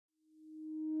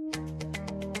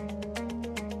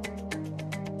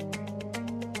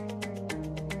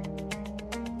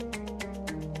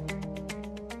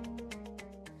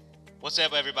What's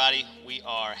up, everybody? We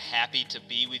are happy to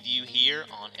be with you here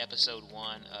on episode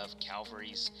 1 of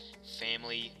Calvary's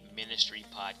Family Ministry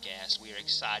Podcast. We are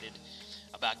excited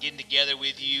about getting together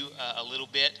with you a little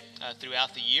bit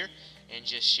throughout the year and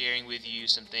just sharing with you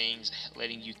some things,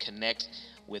 letting you connect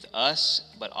with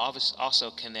us, but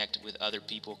also connect with other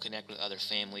people, connect with other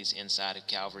families inside of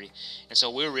Calvary. And so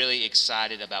we're really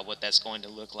excited about what that's going to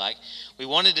look like. We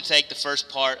wanted to take the first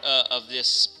part of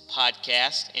this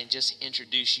podcast and just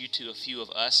introduce you to a few of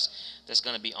us that's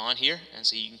going to be on here, and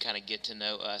so you can kind of get to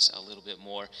know us a little bit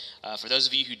more. For those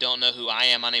of you who don't know who I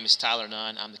am, my name is Tyler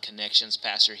Nunn. I'm the Connections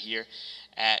Pastor here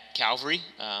at Calvary.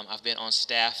 I've been on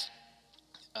staff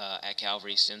at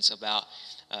Calvary since about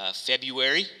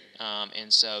February,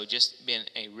 and so just been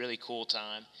a really cool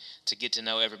time to get to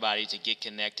know everybody, to get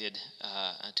connected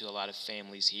to a lot of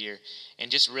families here,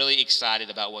 and just really excited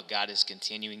about what God is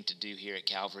continuing to do here at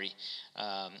Calvary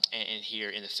and here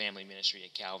in the family ministry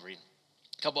at Calvary.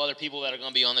 A couple other people that are going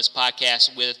to be on this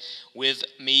podcast with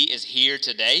me is here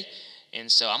today,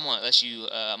 and so I'm going to let you.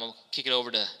 I'm going to kick it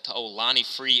over to old Lonnie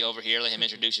Free over here. Let him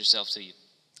introduce yourself to you.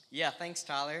 Yeah, thanks,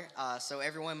 Tyler. So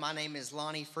everyone, my name is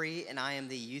Lonnie Free, and I am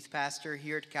the youth pastor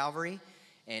here at Calvary,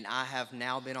 and I have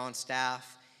now been on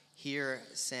staff here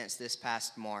since this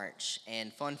past March.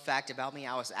 And fun fact about me,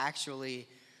 I was actually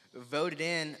voted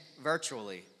in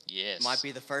virtually. Yes. Might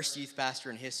be the first youth pastor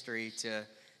in history to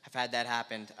have had that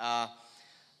happen.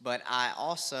 But I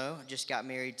also just got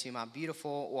married to my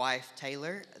beautiful wife,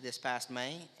 Taylor, this past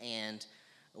May, and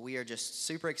we are just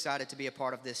super excited to be a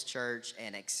part of this church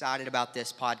and excited about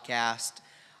this podcast,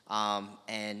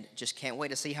 and just can't wait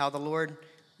to see how the Lord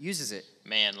uses it.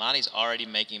 Man, Lonnie's already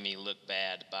making me look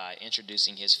bad by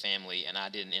introducing his family, and I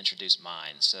didn't introduce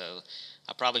mine. So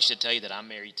I probably should tell you that I'm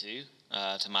married too,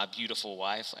 to my beautiful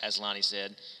wife, as Lonnie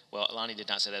said. Well, Lonnie did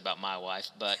not say that about my wife,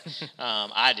 but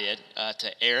I did,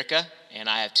 to Erica, and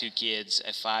I have 2 kids,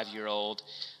 a 5-year-old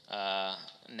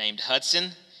named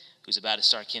Hudson, who's about to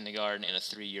start kindergarten, and a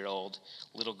 3-year-old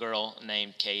little girl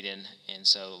named Kaden. And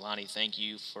so, Lonnie, thank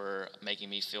you for making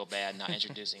me feel bad not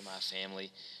introducing my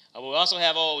family. We also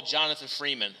have old Jonathan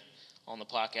Freeman on the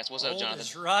podcast. What's up, Jonathan?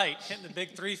 That's right. Hitting the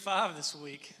big 3-5 this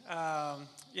week. My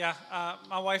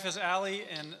wife is Allie,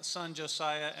 and son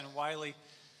Josiah and Wiley.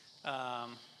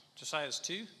 Josiah's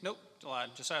 2? Nope, lied.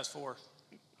 Josiah's 4.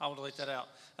 I will delete that out.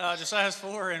 Josiah's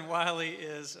 4, and Wiley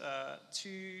is 2.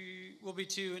 Will be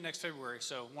 2 next February,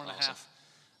 so 1.5. Awesome.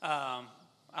 I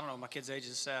don't know. My kid's age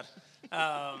is sad.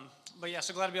 But yeah,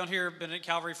 so glad to be on here. Been at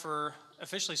Calvary for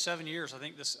officially 7 years, I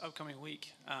think, this upcoming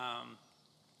week.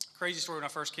 Crazy story when I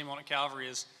first came on at Calvary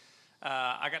is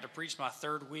I got to preach my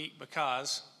 3rd week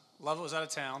because Lovett was out of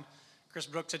town. Chris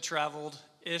Brooks had traveled.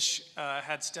 Ish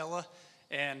had Stella.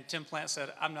 And Tim Plant said,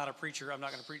 I'm not a preacher. I'm not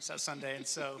going to preach that Sunday. And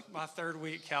so my 3rd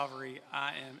week, Calvary,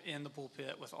 I am in the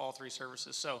pulpit with all 3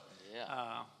 services. So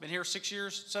been here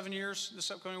 7 years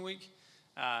this upcoming week,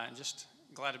 and just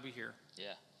glad to be here.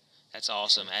 Yeah, that's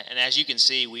awesome. And as you can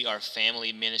see, we are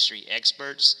family ministry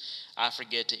experts. I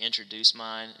forget to introduce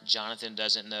mine. Jonathan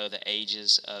doesn't know the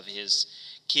ages of his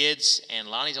kids, and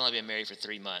Lonnie's only been married for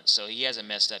 3 months, so he hasn't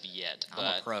messed up yet.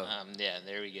 I'm a pro. Yeah,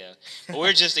 there we go. But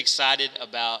we're just excited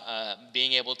about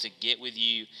being able to get with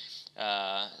you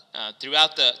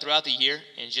throughout the year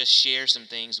and just share some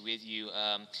things with you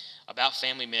about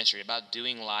family ministry, about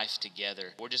doing life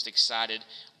together. We're just excited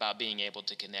about being able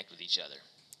to connect with each other.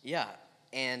 Yeah,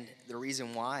 and the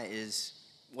reason why is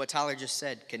what Tyler just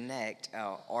said, connect.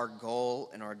 Our goal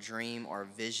and our dream, our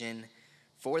vision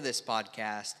for this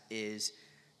podcast is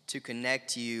to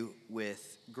connect you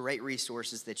with great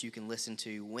resources that you can listen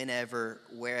to whenever,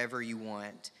 wherever you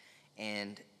want,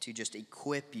 and to just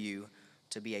equip you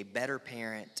to be a better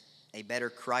parent, a better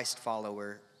Christ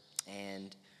follower,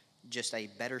 and just a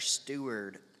better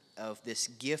steward of this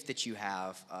gift that you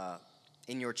have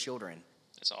in your children.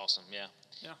 That's awesome, yeah.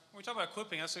 Yeah, when we talk about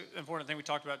equipping, that's an important thing we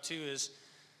talked about too is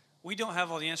we don't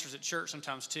have all the answers at church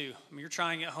sometimes, too. I mean, you're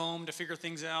trying at home to figure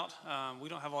things out. We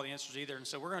don't have all the answers either, and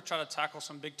so we're going to try to tackle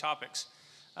some big topics.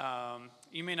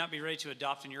 You may not be ready to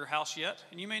adopt in your house yet,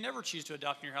 and you may never choose to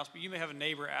adopt in your house, but you may have a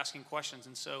neighbor asking questions,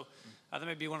 and so that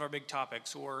may be one of our big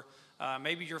topics. Or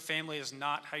maybe your family is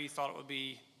not how you thought it would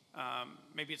be.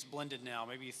 Maybe it's blended now.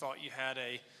 Maybe you thought you had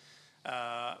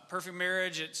a perfect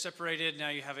marriage, it's separated, now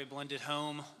you have a blended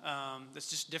home that's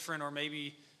just different, or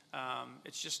maybe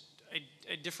it's just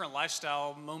a different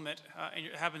lifestyle moment and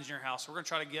it happens in your house. So we're going to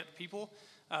try to get people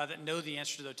that know the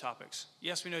answer to those topics.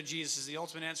 Yes, we know Jesus is the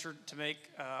ultimate answer to make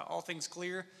all things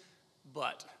clear,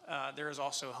 but there is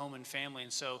also home and family.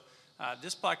 And so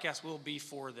this podcast will be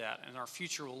for that, and our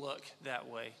future will look that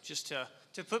way, just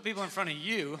to put people in front of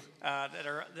you that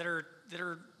are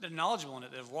they're knowledgeable in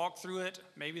it. They've walked through it.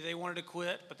 Maybe they wanted to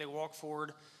quit, but they walked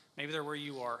forward. Maybe they're where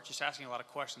you are, just asking a lot of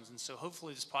questions. And so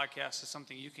hopefully this podcast is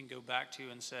something you can go back to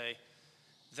and say,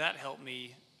 that helped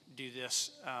me do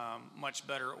this much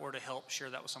better, or to help share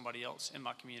that with somebody else in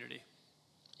my community.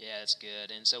 Yeah, that's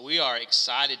good. And so we are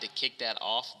excited to kick that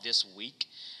off this week.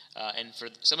 And for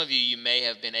some of you, you may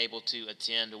have been able to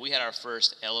attend, but we had our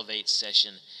first Elevate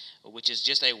session, which is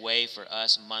just a way for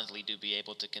us monthly to be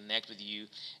able to connect with you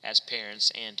as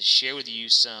parents and to share with you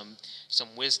some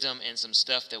wisdom and some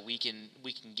stuff that we can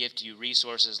give to you,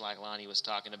 resources like Lonnie was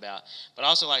talking about, but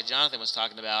also like Jonathan was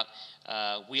talking about.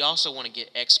 We also want to get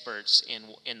experts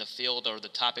in the field or the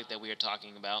topic that we are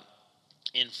talking about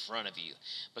in front of you,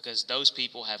 because those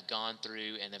people have gone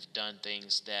through and have done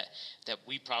things that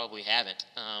we probably haven't,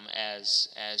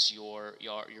 as your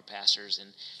pastors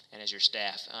and as your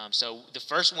staff. So the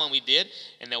first one we did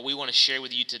and that we want to share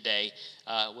with you today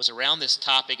was around this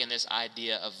topic and this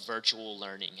idea of virtual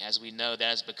learning. As we know, that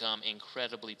has become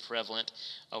incredibly prevalent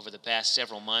over the past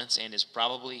several months and is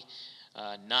probably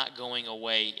not going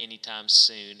away anytime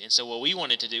soon. And so what we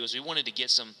wanted to do is we wanted to get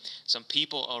some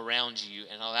people around you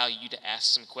and allow you to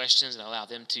ask some questions and allow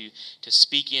them to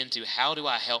speak into, how do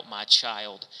I help my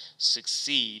child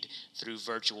succeed through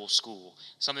virtual school?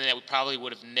 Something that we probably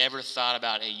would have never thought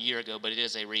about a year ago, but it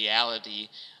is a reality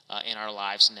in our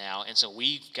lives now. And so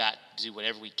we've got to do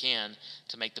whatever we can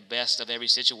to make the best of every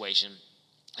situation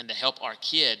and to help our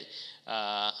kid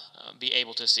be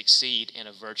able to succeed in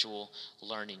a virtual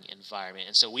learning environment.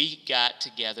 And so we got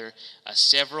together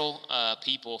several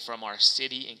people from our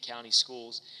city and county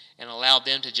schools and allowed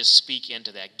them to just speak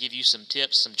into that, give you some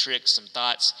tips, some tricks, some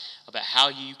thoughts about how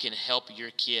you can help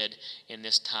your kid in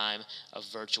this time of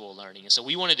virtual learning. And so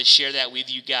we wanted to share that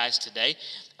with you guys today.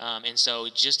 And so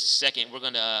just a second, we're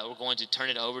going to turn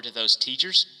it over to those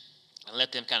teachers and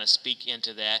let them kind of speak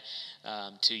into that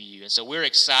to you. And so we're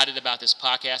excited about this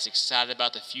podcast, excited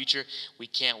about the future. We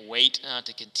can't wait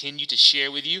to continue to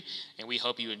share with you, and we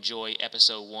hope you enjoy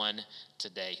episode 1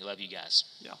 today. Love you guys.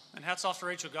 Yeah, and hats off to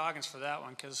Rachel Goggins for that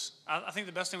one, because I think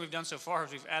the best thing we've done so far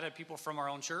is we've added people from our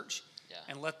own church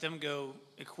and let them go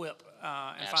equip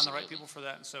and find the right people for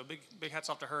that. And so big hats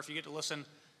off to her. If you get to listen,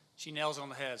 she nails it on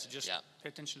the head. So just pay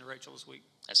attention to Rachel this week.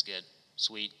 That's good.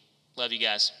 Sweet. Love you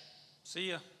guys. See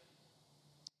ya.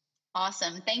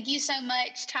 Awesome. Thank you so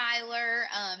much, Tyler.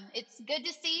 It's good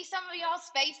to see some of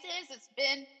y'all's faces. It's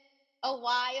been a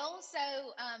while,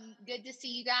 so good to see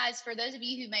you guys. For those of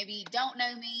you who maybe don't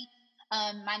know me,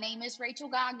 my name is Rachel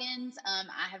Goggins.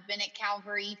 I have been at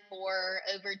Calvary for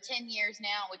over 10 years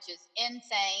now, which is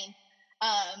insane.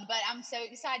 But I'm so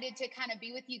excited to kind of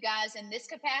be with you guys in this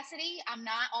capacity. I'm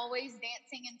not always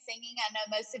dancing and singing. I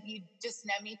know most of you just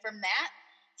know me from that.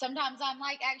 Sometimes I'm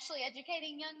like actually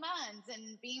educating young minds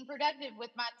and being productive with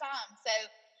my time. So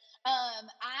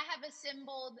I have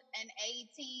assembled an A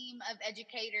team of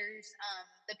educators.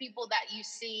 The people that you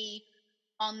see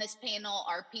on this panel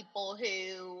are people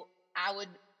who I would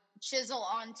chisel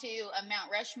onto a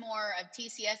Mount Rushmore of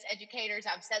TCS educators.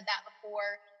 I've said that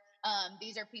before.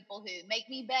 These are people who make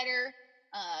me better,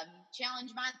 challenge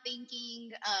my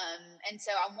thinking. And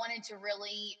so I wanted to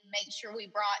really make sure we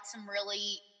brought some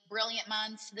really brilliant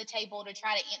minds to the table to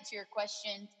try to answer your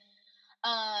questions.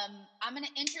 I'm going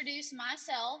to introduce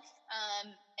myself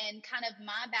and kind of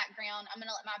my background. I'm going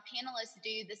to let my panelists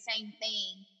do the same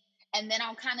thing, and then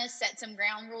I'll kind of set some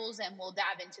ground rules and we'll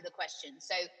dive into the questions.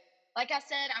 So, like I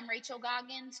said, I'm Rachel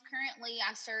Goggins. Currently,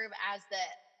 I serve as the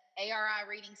ARI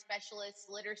reading specialist,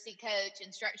 literacy coach,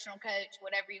 instructional coach,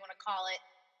 whatever you want to call it,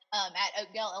 at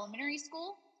Oakdale Elementary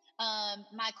School.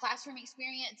 My classroom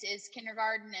experience is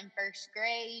kindergarten and first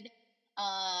grade.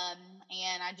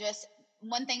 And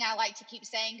one thing I like to keep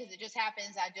saying, because it just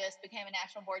happens, I just became a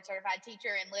national board certified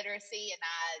teacher in literacy, and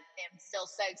I am still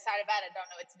so excited about it. I don't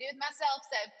know what to do with myself.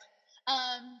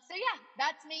 So yeah,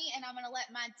 that's me. And I'm going to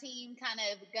let my team kind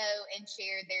of go and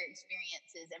share their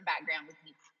experiences and background with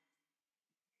you.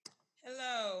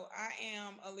 Hello, I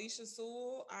am Alicia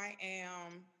Sewell. I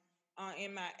am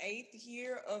in my 8th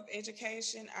year of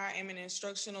education. I am an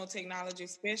instructional technology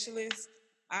specialist.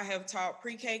 I have taught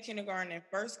pre-K, kindergarten, and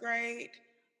first grade.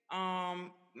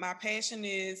 My passion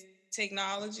is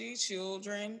technology,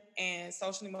 children, and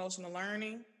social and emotional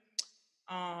learning.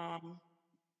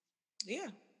 Yeah,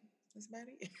 that's about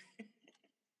it.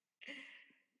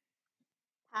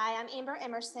 Hi, I'm Amber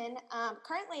Emerson.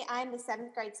 Currently, I'm the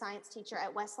 7th grade science teacher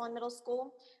at Westlawn Middle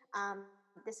School.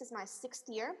 This is my 6th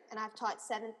year, and I've taught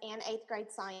 7th and 8th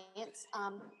grade science,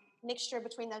 mixture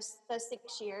between those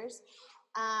 6 years.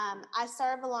 I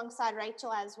serve alongside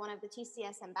Rachel as one of the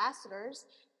TCS ambassadors.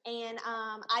 And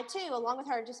I too, along with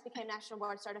her, just became National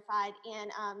Board Certified in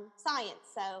science.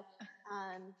 So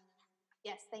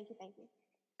yes, thank you, thank you.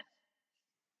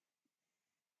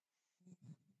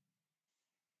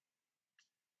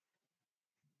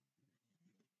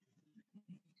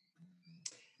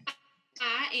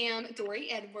 I am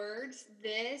Dorie Edwards.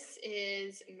 This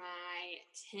is my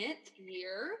 10th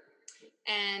year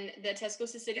and the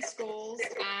Tuscaloosa City Schools.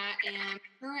 I am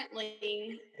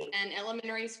currently an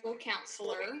elementary school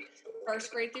counselor,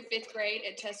 first grade through fifth grade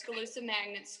at Tuscaloosa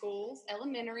Magnet Schools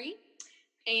Elementary.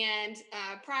 And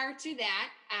prior to that,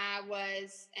 I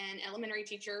was an elementary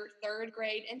teacher, third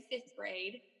grade and fifth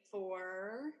grade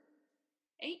for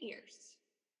 8 years.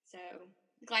 So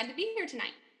glad to be here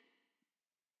tonight.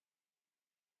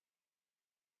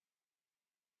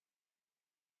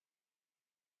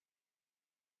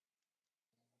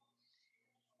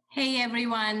 Hey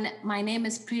everyone, my name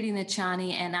is Preeti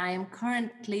Nichani and I am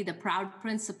currently the proud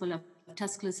principal of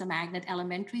Tuscaloosa Magnet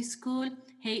Elementary School.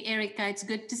 Hey Erica, it's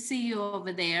good to see you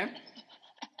over there.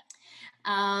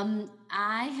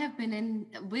 I have been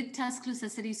with Tuscaloosa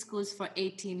City Schools for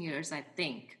 18 years, I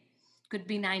think. Could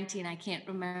be 19, I can't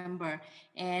remember.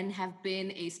 And have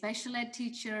been a special ed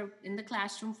teacher in the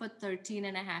classroom for 13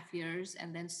 and a half years,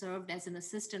 and then served as an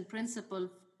assistant principal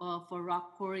for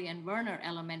Rock Quarry and Werner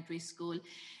Elementary School.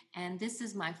 And this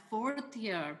is my 4th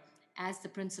year as the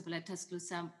principal at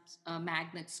Tuscaloosa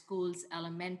Magnet Schools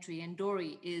Elementary, and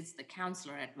Dorie is the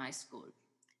counselor at my school.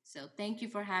 So thank you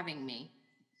for having me.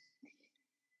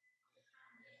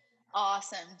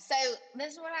 Awesome. So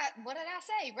this is what did I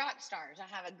say? Rock stars. I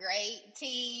have a great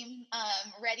team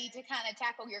ready to kind of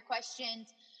tackle your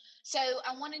questions. So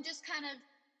I want to just kind of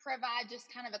provide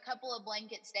just kind of a couple of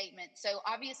blanket statements. So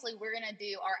obviously we're going to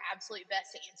do our absolute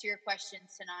best to answer your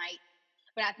questions tonight.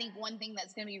 But I think one thing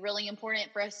that's going to be really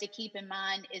important for us to keep in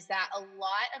mind is that a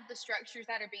lot of the structures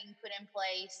that are being put in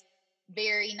place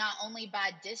vary not only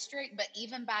by district, but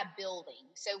even by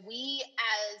building. So we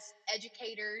as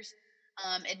educators,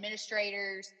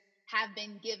 administrators have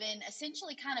been given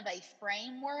essentially kind of a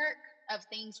framework of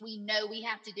things we know we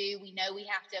have to do, we know we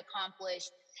have to accomplish,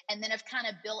 and then have kind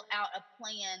of built out a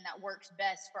plan that works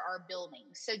best for our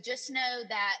buildings. So just know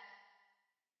that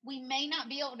we may not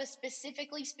be able to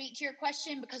specifically speak to your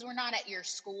question because we're not at your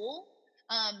school,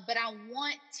 but I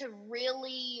want to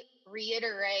really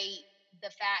reiterate the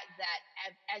fact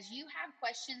that as you have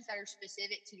questions that are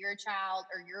specific to your child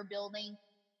or your building,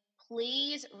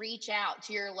 please reach out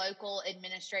to your local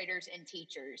administrators and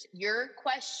teachers. Your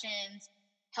questions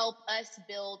help us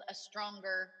build a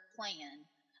stronger plan.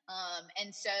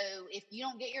 And so if you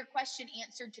don't get your question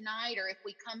answered tonight, or if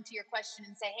we come to your question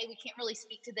and say, hey, we can't really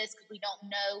speak to this because we don't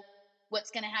know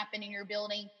what's going to happen in your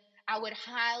building, I would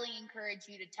highly encourage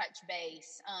you to touch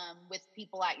base with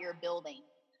people at your building.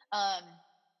 I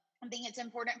think it's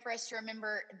important for us to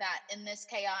remember that in this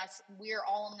chaos, we're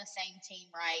all on the same team,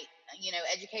 right? You know,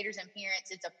 educators and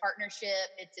parents, it's a partnership,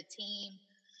 it's a team.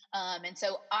 And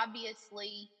so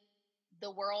obviously the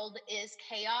world is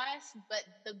chaos, but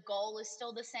the goal is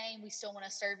still the same. We still want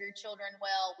to serve your children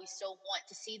well. We still want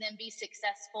to see them be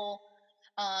successful.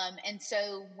 And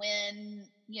so when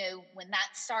that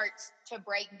starts to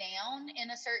break down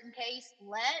in a certain case,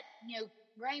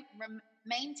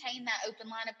 maintain that open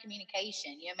line of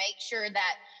communication. Make sure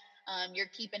that you're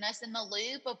keeping us in the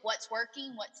loop of what's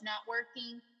working, what's not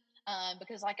working,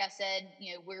 because like I said,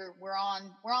 we're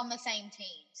on the same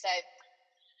team. So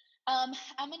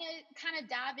I'm going to kind of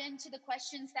dive into the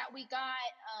questions that we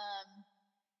got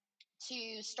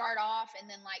to start off, and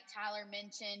then like Tyler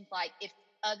mentioned, like if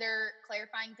other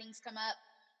clarifying things come up,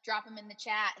 drop them in the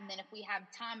chat, and then if we have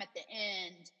time at the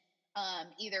end,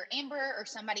 either Amber or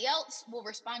somebody else will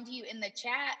respond to you in the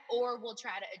chat, or we'll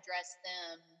try to address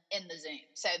them in the Zoom.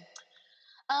 So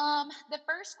the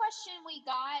first question we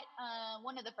got,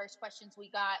 one of the first questions we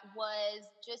got was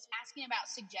just asking about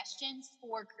suggestions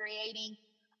for creating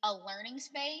a learning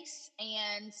space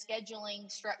and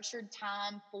scheduling structured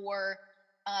time for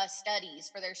studies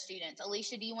for their students.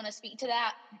 Alicia, do you want to speak to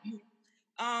that?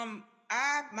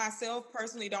 I myself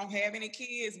personally don't have any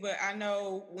kids, but I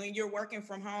know when you're working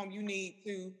from home, you need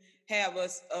to have a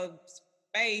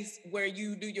space where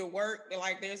you do your work.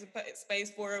 Like there's a space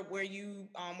for it where you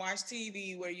watch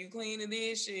TV, where you clean the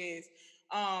dishes.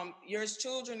 Your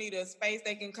children need a space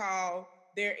they can call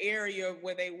their area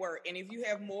where they work. And if you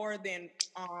have more than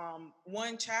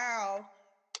one child,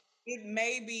 it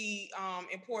may be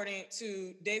important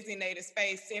to designate a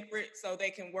space separate so they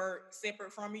can work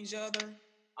separate from each other.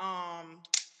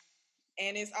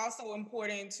 And it's also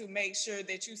important to make sure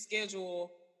that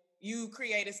you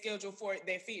create a schedule for it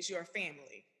that fits your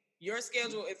family. Your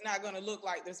schedule is not going to look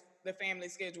like the family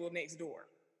schedule next door.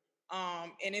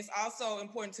 And it's also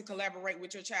important to collaborate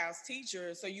with your child's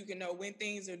teacher so you can know when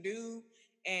things are due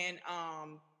and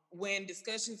when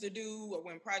discussions are due or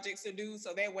when projects are due.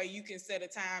 So that way you can set a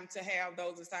time to have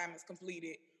those assignments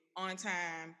completed on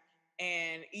time.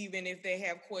 And even if they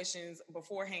have questions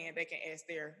beforehand, they can ask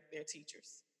their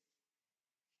teachers.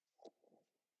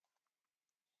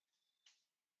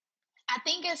 I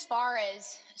think as far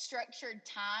as structured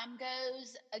time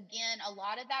goes, again, a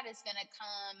lot of that is going to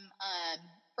come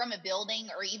from a building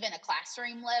or even a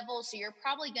classroom level. So you're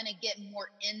probably going to get more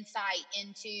insight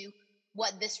into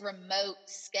what this remote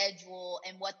schedule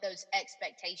and what those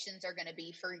expectations are going to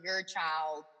be for your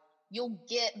child. You'll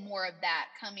get more of that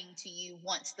coming to you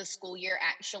once the school year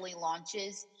actually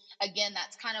launches. Again,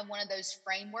 that's kind of one of those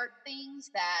framework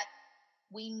things that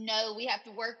we know we have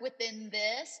to work within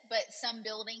this, but some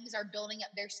buildings are building up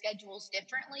their schedules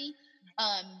differently.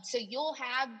 So you'll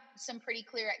have some pretty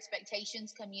clear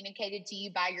expectations communicated to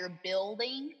you by your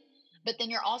building, but then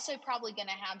you're also probably going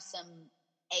to have some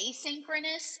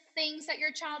asynchronous things that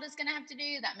your child is going to have to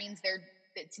do. That means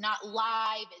it's not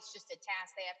live, it's just a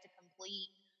task they have to complete.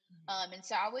 And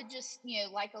so I would just,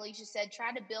 like Alicia said,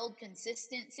 try to build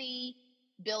consistency,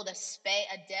 build a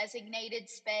designated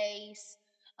space,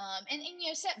 and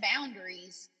set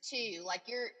boundaries too. Like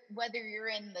whether you're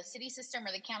in the city system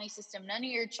or the county system, none of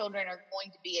your children are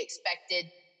going to be expected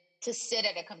to sit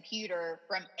at a computer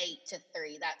from 8 to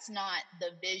 3. That's not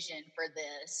the vision for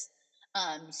this.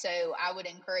 So I would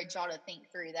encourage y'all to think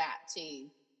through that too.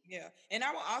 Yeah, and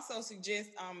I would also suggest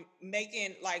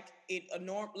making like it a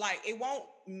norm, like it won't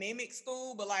mimic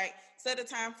school, but like set a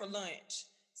time for lunch,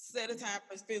 set a time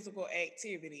for physical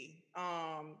activity.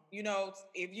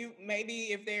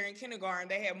 If they're in kindergarten,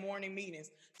 they have morning meetings.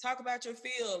 Talk about your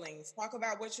feelings. Talk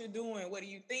about what you're doing. What do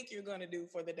you think you're going to do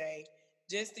for the day?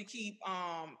 Just to keep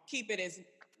it as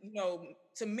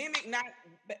to mimic, not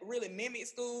really mimic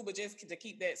school, but just to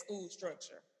keep that school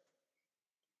structure.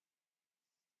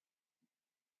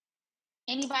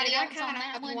 Anybody else on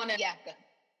that one? Yeah, go.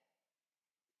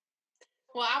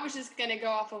 Well, I was just going to go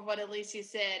off of what Alicia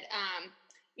said.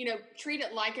 Treat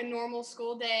it like a normal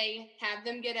school day. Have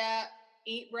them get up,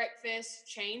 eat breakfast,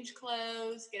 change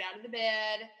clothes, get out of the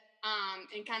bed,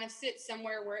 and kind of sit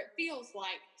somewhere where it feels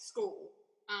like school.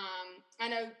 I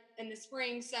know in the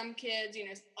spring, some kids,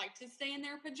 like to stay in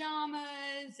their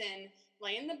pajamas and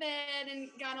lay in the bed and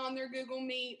got on their Google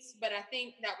Meets, but I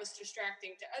think that was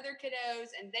distracting to other kiddos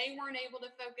and they weren't able to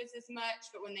focus as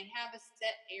much. But when they have a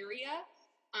set area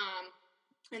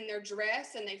and they're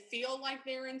dressed and they feel like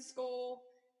they're in school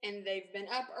and they've been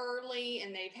up early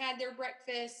and they've had their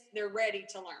breakfast, they're ready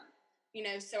to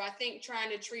learn. So I think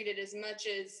trying to treat it as much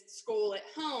as school at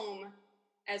home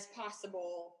as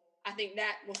possible, I think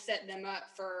that will set them up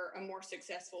for a more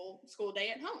successful school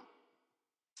day at home.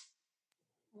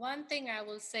 One thing I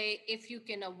will say, if you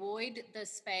can avoid the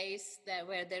space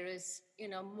where there is,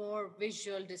 more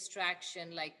visual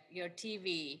distraction, like your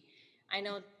TV. I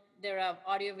know there are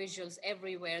audio visuals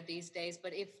everywhere these days,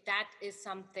 but if that is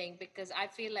something, because I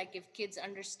feel like if kids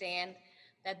understand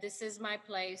that this is my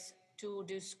place to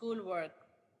do schoolwork,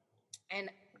 and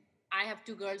I have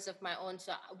 2 girls of my own,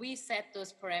 so we set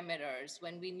those parameters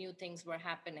when we knew things were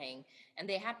happening, and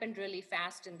they happened really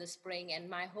fast in the spring. And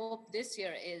my hope this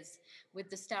year is, with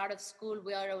the start of school,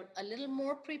 we are a little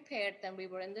more prepared than we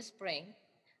were in the spring.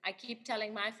 I keep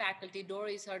telling my faculty,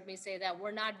 Dorie's heard me say that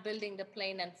we're not building the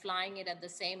plane and flying it at the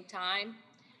same time.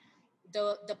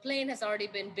 The plane has already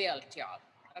been built, y'all.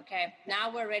 Okay, now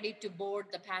we're ready to board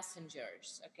the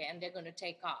passengers, okay, and they're going to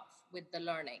take off with the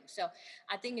learning. So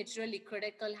I think it's really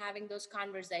critical having those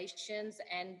conversations,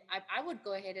 and I would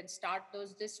go ahead and start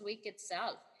those this week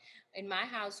itself. In my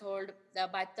household,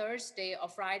 by Thursday or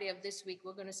Friday of this week,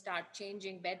 we're going to start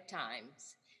changing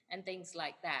bedtimes and things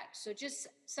like that. So just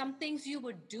some things you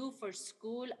would do for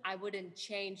school, I wouldn't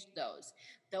change those.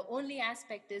 The only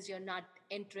aspect is you're not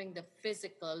entering the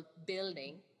physical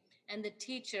building, and the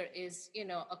teacher is,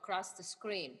 across the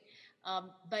screen.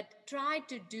 But try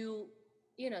to do,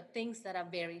 things that are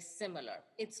very similar.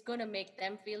 It's going to make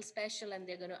them feel special, and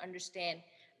they're going to understand,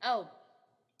 oh,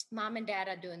 mom and dad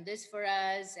are doing this for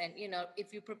us. And,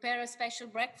 if you prepare a special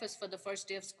breakfast for the first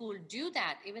day of school, do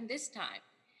that even this time.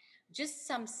 Just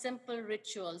some simple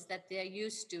rituals that they're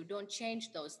used to. Don't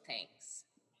change those things.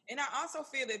 And I also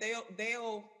feel that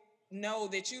they'll know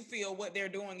that you feel what they're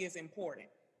doing is important.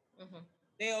 Mm-hmm.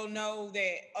 They'll know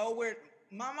that,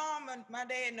 my mom and my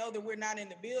dad know that we're not in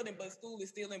the building, but school is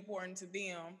still important to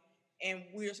them, and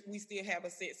we still have a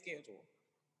set schedule.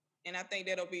 And I think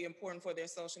that'll be important for their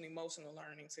social and emotional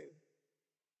learning too.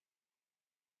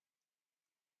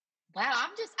 Wow,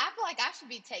 I feel like I should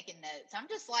be taking notes. I'm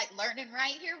just like learning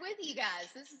right here with you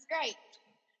guys. This is great.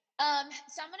 So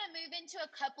I'm going to move into a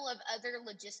couple of other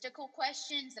logistical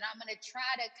questions, and I'm going to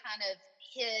try to kind of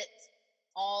hit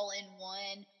all in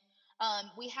one.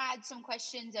 We had some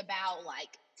questions about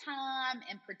like time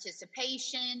and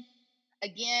participation.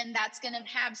 Again, that's going to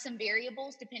have some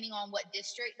variables depending on what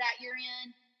district that you're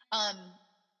in.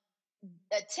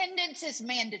 Attendance is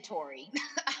mandatory.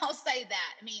 I'll say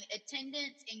that. I mean,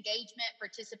 attendance, engagement,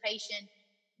 participation,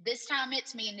 this time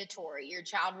it's mandatory. Your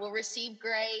child will receive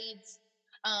grades.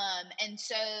 And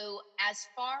so, as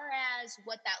far as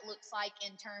what that looks like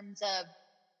in terms of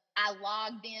I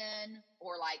logged in,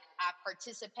 or like I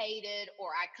participated, or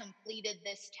I completed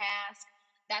this task,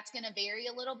 that's going to vary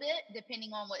a little bit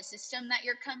depending on what system that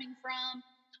you're coming from.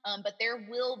 But there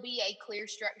will be a clear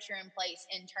structure in place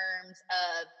in terms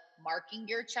of marking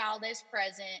your child as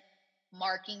present,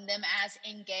 marking them as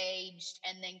engaged,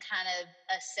 and then kind of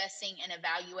assessing and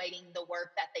evaluating the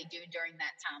work that they do during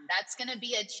that time. That's going to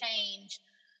be a change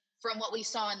from what we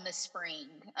saw in the spring,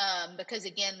 because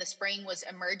again, the spring was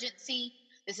emergency.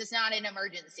 This is not an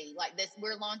emergency. Like this,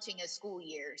 we're launching a school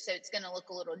year, so it's going to look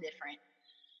a little different.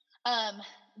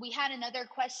 We had another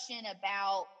question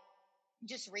about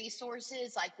just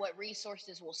resources, like what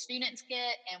resources will students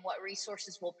get and what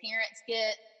resources will parents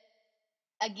get.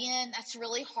 Again, that's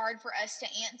really hard for us to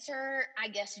answer, I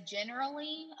guess,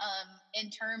 generally. In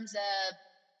terms of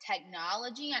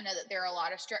technology, I know that there are a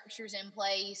lot of structures in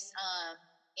place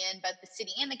in both the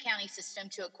city and the county system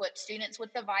to equip students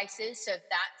with devices, so if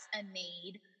that's a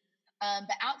need.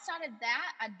 But outside of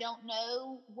that, I don't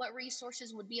know what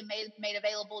resources would be made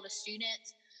available to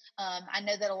students. I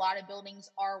know that a lot of buildings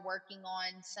are working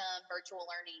on some virtual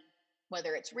learning,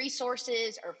 whether it's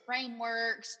resources or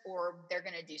frameworks, or they're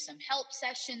going to do some help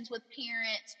sessions with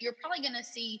parents. You're probably going to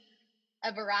see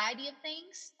a variety of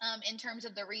things in terms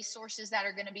of the resources that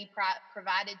are going to be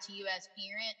provided to you as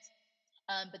parents.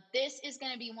 But this is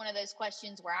going to be one of those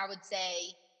questions where I would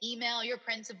say email your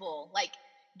principal, like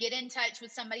get in touch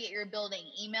with somebody at your building,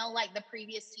 email like the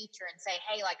previous teacher and say,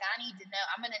 hey, like I need to know,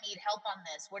 I'm going to need help on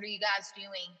this. What are you guys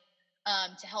doing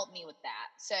to help me with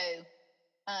that? So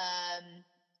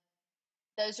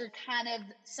those are kind of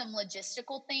some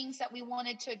logistical things that we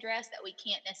wanted to address that we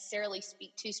can't necessarily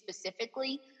speak to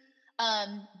specifically.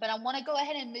 But I want to go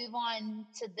ahead and move on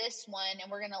to this one, and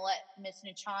we're going to let Ms.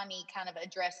 Nichani kind of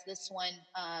address this one.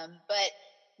 But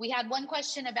we had one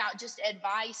question about just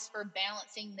advice for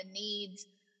balancing the needs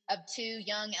of two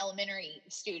young elementary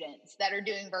students that are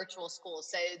doing virtual school.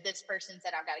 So this person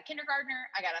said, I've got a kindergartner,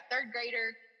 I got a third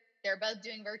grader. They're both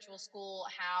doing virtual school.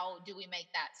 How do we make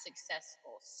that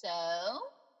successful? So.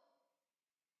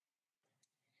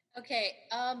 Okay.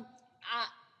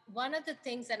 One of the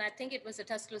things, and I think it was the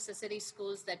Tuscaloosa City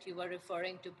Schools that you were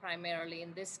referring to primarily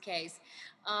in this case.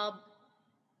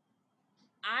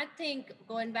 I think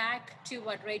going back to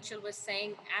what Rachel was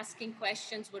saying, asking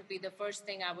questions would be the first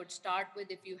thing I would start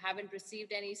with if you haven't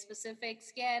received any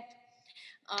specifics yet.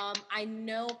 I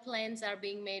know plans are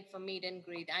being made for meet and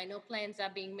greet. I know plans are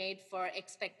being made for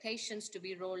expectations to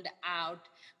be rolled out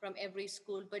from every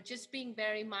school, but just being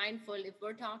very mindful if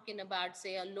we're talking about,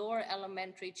 say, a lower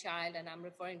elementary child, and I'm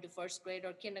referring to first grade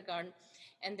or kindergarten,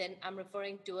 and then I'm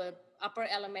referring to a upper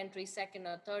elementary, second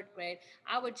or third grade,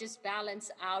 I would just balance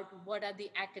out what are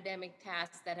the academic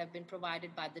tasks that have been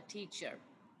provided by the teacher.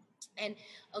 And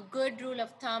a good rule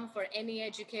of thumb for any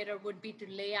educator would be to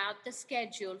lay out the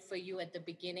schedule for you at the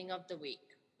beginning of the week,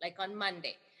 like on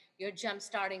Monday. You're jump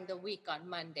starting the week on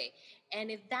Monday.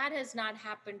 And if that has not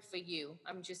happened for you,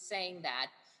 I'm just saying that,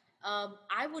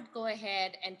 I would go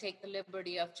ahead and take the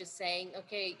liberty of just saying,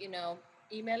 okay,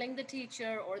 emailing the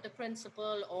teacher or the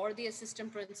principal or the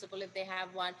assistant principal if they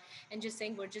have one, and just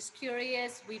saying, we're just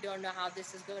curious. We don't know how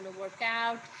this is going to work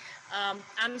out.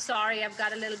 I'm sorry, I've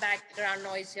got a little background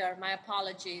noise here. My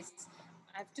apologies.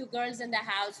 I have two girls in the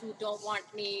house who don't want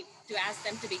me to ask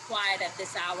them to be quiet at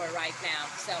this hour right now.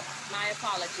 So my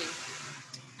apologies.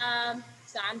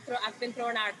 So I've been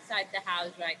thrown outside the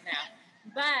house right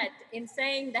now. But in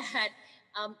saying that,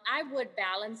 I would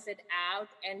balance it out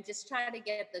and just try to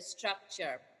get the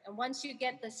structure. And once you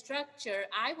get the structure,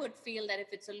 I would feel that if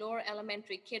it's a lower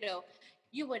elementary kiddo,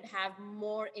 you would have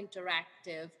more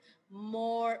interactive,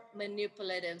 more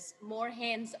manipulatives, more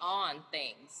hands-on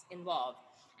things involved.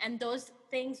 And those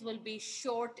things will be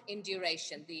short in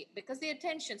duration, because the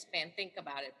attention span, think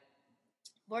about it,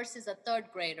 versus a third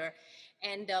grader.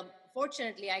 And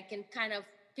fortunately, I can kind of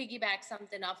piggyback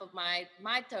something off of my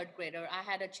third grader. I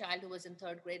had a child who was in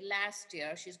third grade last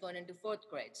year. She's going into fourth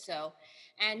grade. So,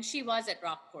 and she was at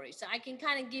Rock Quarry. So I can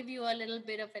kind of give you a little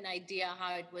bit of an idea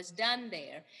how it was done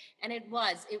there. And it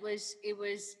was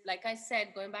like I said,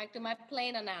 going back to my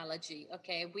plane analogy.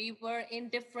 Okay, we were in a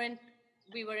different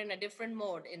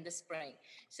mode in the spring.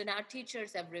 So now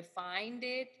teachers have refined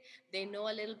it. They know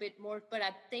a little bit more, but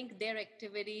I think their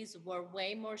activities were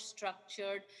way more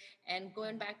structured. And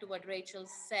going back to what Rachel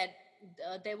said,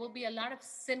 there will be a lot of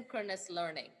synchronous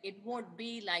learning. It won't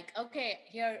be like, okay,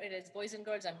 here it is, boys and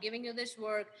girls, I'm giving you this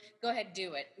work, go ahead,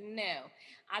 do it. No,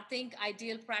 I think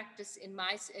ideal practice in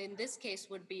this case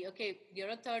would be, okay, you're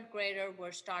a third grader,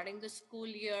 we're starting the school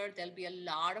year, there'll be a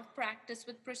lot of practice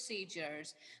with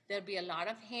procedures, there'll be a lot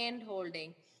of hand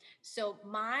holding. So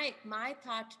my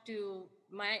thought to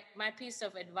my piece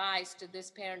of advice to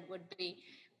this parent would be,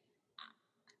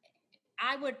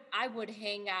 I would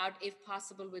hang out if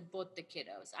possible with both the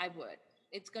kiddos. I would.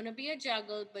 It's going to be a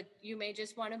juggle, but you may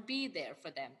just want to be there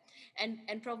for them,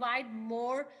 and provide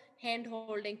more hand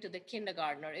holding to the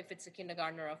kindergartner if it's a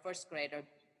kindergartner or first grader,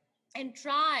 and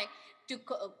try to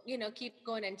keep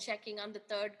going and checking on the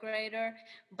third grader.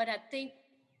 But I think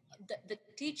the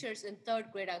teachers in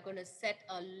third grade are going to set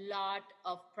a lot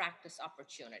of practice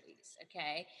opportunities.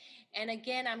 Okay, and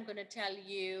again, I'm going to tell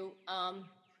you.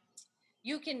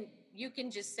 You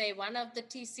can just say, one of the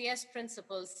TCS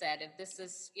principals said, if this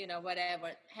is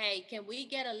whatever, hey, can we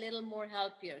get a little more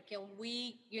help here? Can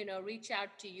we reach out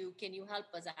to you? Can you help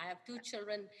us? I have two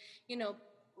children, you know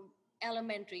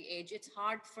elementary age. It's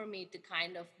hard for me to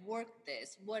kind of work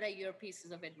this. What are your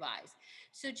pieces of advice?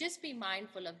 So just be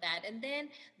mindful of that. And then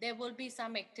there will be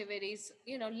some activities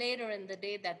later in the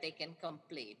day that they can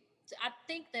complete. So I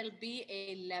think there'll be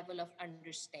a level of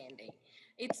understanding.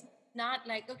 It's not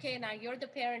like, okay, now you're the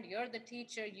parent, you're the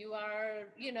teacher, you're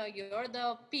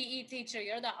the PE teacher,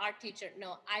 you're the art teacher.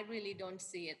 No, I really don't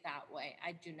see it that way.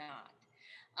 I do not.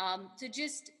 So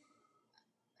just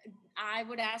I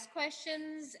would ask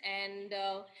questions, and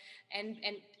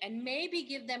maybe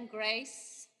give them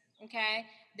grace. Okay,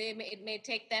 it may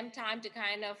take them time to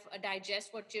kind of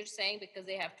digest what you're saying, because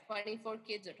they have 24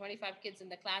 kids or 25 kids in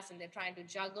the class and they're trying to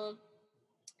juggle.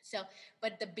 So,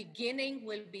 but the beginning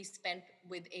will be spent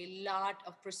with a lot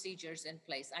of procedures in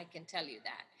place. I can tell you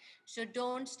that. So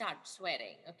don't start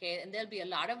sweating, okay? And there'll be a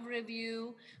lot of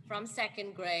review from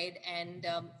second grade, and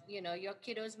your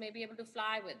kiddos may be able to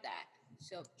fly with that.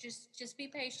 So just be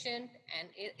patient, and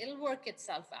it'll work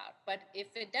itself out. But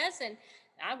if it doesn't,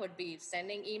 I would be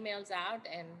sending emails out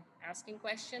and asking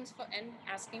questions and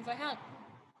asking for help.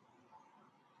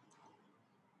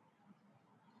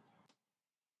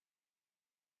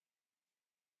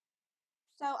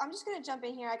 So I'm just going to jump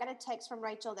in here. I got a text from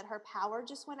Rachel that her power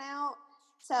just went out.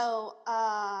 So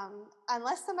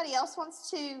unless somebody else wants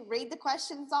to read the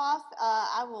questions off,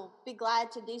 I will be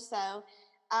glad to do so.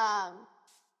 I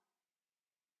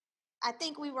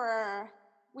think we are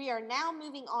now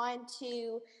moving on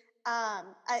to a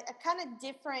kind of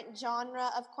different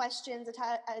genre of questions,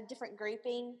 a different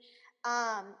grouping.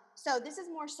 So this is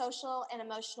more social and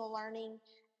emotional learning.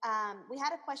 We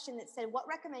had a question that said, what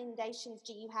recommendations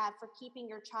do you have for keeping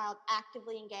your child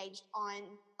actively engaged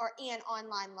in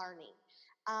online learning?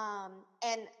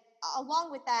 And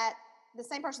along with that, the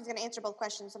same person's going to answer both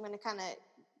questions. So I'm going to kind of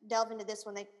delve into this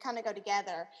one. They kind of go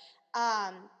together.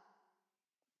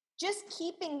 Just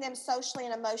keeping them socially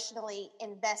and emotionally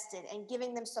invested and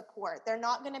giving them support. They're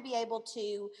not going to be able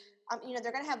to,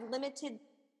 they're going to have limited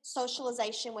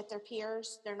socialization with their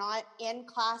peers. They're not in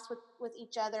class with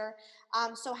each other.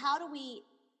 So how do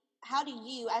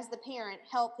you, as the parent,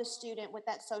 help the student with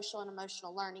that social and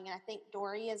emotional learning? And I think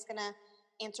Dorie is going to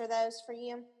answer those for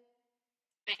you.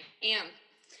 I am.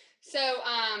 So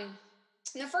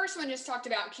the first one just talked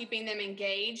about keeping them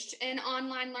engaged in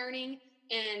online learning.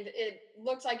 And it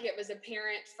looked like it was a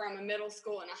parent from a middle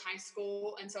school and a high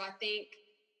school. And so I think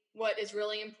what is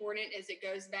really important is it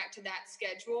goes back to that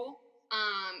schedule.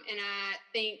 And I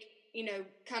think,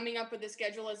 coming up with a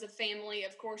schedule as a family,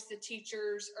 of course, the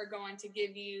teachers are going to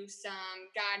give you some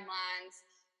guidelines,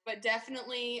 but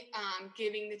definitely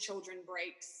giving the children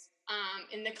breaks.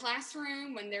 In the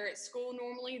classroom, when they're at school,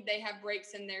 normally they have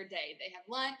breaks in their day. They have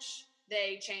lunch,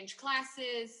 they change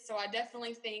classes. So I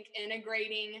definitely think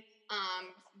integrating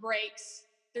breaks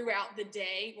throughout the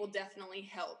day will definitely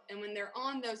help. And when they're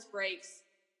on those breaks,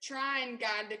 try and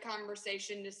guide the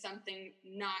conversation to something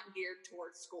not geared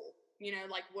towards school.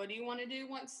 Like, what do you want to do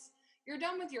once you're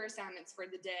done with your assignments for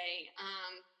the day?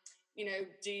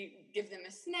 Do you give them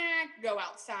a snack, go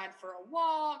outside for a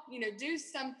walk, do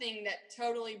something that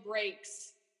totally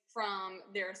breaks from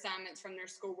their assignments, from their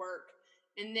schoolwork.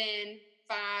 And then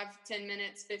 5, 10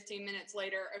 minutes, 15 minutes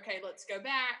later, okay, let's go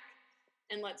back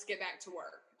and let's get back to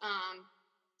work.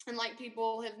 And like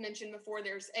people have mentioned before,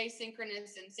 there's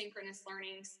asynchronous and synchronous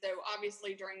learning. So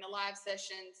obviously during the live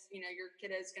sessions, your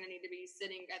kiddo is going to need to be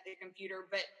sitting at the computer.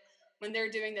 But when they're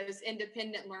doing those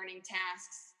independent learning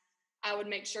tasks, I would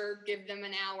make sure, give them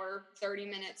an hour, 30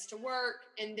 minutes to work,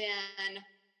 and then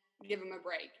give them a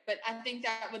break. But I think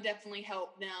that would definitely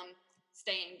help them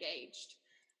stay engaged.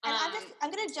 And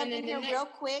I'm going to jump in here real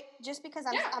quick, just because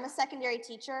I'm a secondary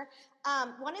teacher.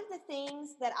 One of the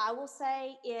things that I will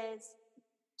say is,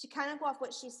 to kind of go off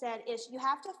what she said, is you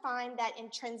have to find that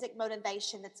intrinsic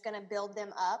motivation that's going to build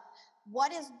them up.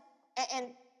 And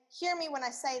hear me when I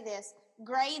say this,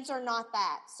 grades are not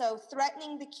that. So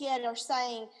threatening the kid or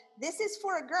saying, this is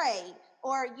for a grade,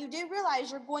 or you do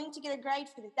realize you're going to get a grade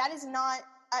for this, that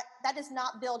does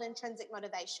not build intrinsic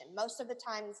motivation. Most of the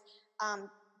times,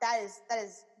 that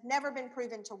has never been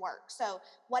proven to work. So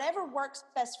whatever works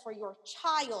best for your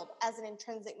child as an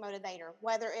intrinsic motivator,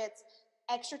 whether it's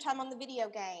extra time on the video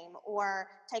game, or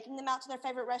taking them out to their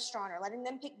favorite restaurant, or letting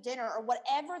them pick dinner, or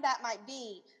whatever that might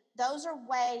be, those are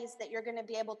ways that you're going to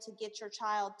be able to get your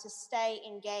child to stay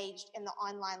engaged in the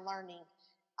online learning.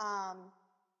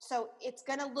 So it's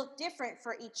going to look different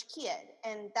for each kid.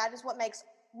 And that is what makes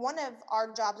one of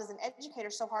our jobs as an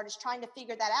educator so hard, is trying to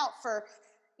figure that out. For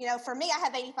me, I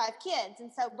have 85 kids. And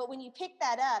so, but when you pick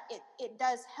that up, it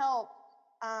does help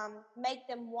make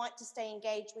them want to stay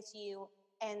engaged with you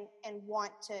and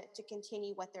want to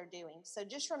continue what they're doing. So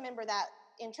just remember that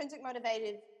intrinsic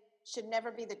motivated should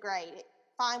never be the grade.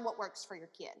 Find what works for your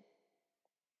kid.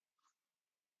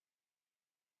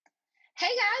 Hey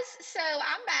guys, so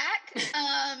I'm back.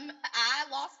 I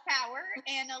lost power,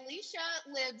 and Alicia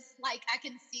lives, I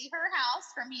can see her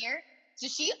house from here. So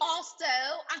she also,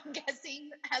 I'm guessing,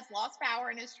 has lost power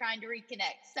and is trying to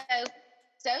reconnect.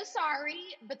 So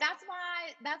sorry, but that's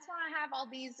why I have all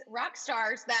these rock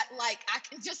stars that I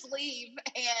can just leave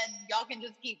and y'all can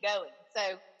just keep going.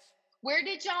 So where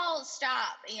did y'all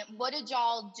stop? And what did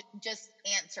y'all just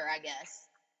answer, I guess?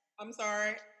 I'm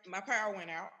sorry, my power went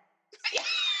out.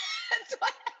 That's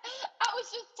what I was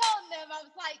just telling them. I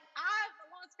was like, I've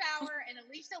lost power, and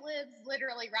Alicia lives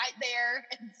literally right there,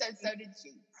 and so did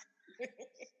she.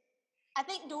 I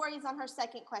think Dorie's on her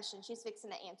second question. She's fixing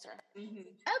to answer. Mm-hmm.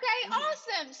 Okay,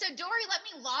 awesome. So Dorie, let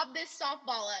me lob this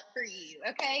softball up for you,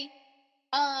 okay?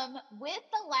 With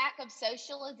the lack of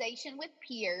socialization with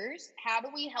peers, how do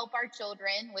we help our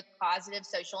children with positive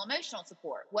social emotional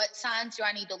support? What signs do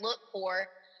I need to look for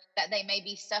that they may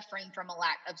be suffering from a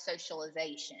lack of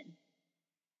socialization?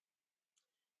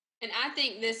 And I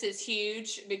think this is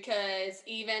huge, because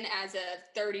even as a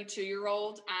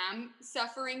 32-year-old, I'm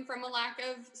suffering from a lack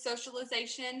of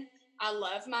socialization. I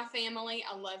love my family,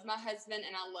 I love my husband,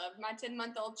 and I love my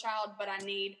 10-month-old child, but I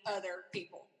need other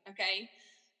people, okay?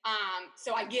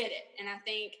 So I get it. And I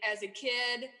think as a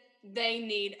kid, they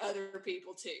need other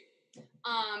people too.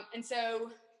 And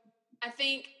so I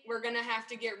think we're going to have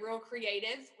to get real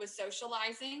creative with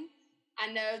socializing.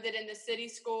 I know that in the city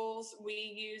schools, we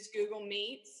use Google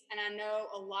Meets, and I know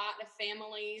a lot of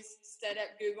families set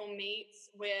up Google Meets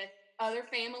with other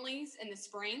families in the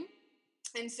spring.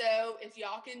 And so if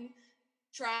y'all can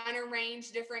try and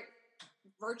arrange different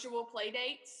virtual play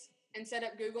dates and set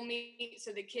up Google Meet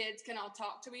so the kids can all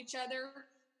talk to each other,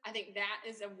 I think that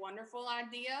is a wonderful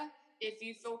idea. If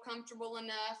you feel comfortable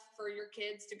enough for your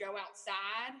kids to go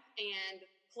outside and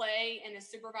play in a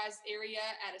supervised area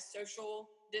at a social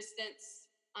distance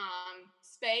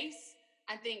space,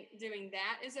 I think doing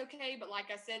that is okay. But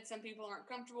like I said, some people aren't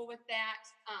comfortable with that.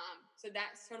 So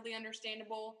that's totally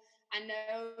understandable. I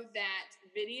know that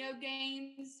video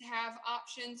games have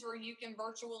options where you can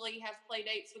virtually have play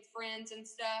dates with friends and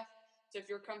stuff. So if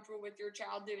you're comfortable with your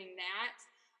child doing that,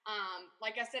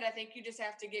 like I said, I think you just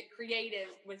have to get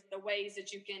creative with the ways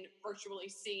that you can virtually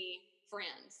see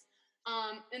friends.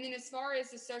 And then as far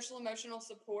as the social emotional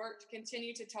support,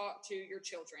 continue to talk to your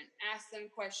children. Ask them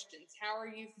questions. How are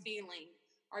you feeling?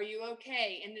 Are you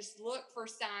okay? And just look for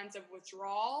signs of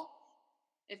withdrawal.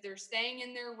 If they're staying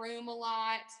in their room a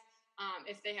lot,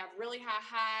 if they have really high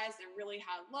highs and really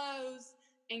high lows,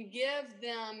 and give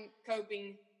them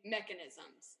coping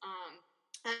mechanisms.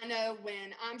 I know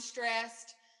when I'm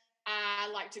stressed,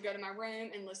 I like to go to my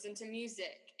room and listen to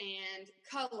music and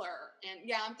color. And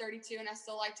yeah, I'm 32 and I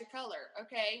still like to color.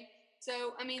 Okay.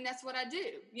 So, I mean, that's what I do,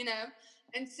 you know?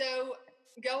 And so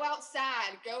go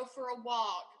outside, go for a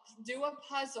walk, do a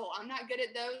puzzle. I'm not good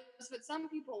at those, but some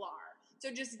people are.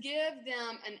 So just give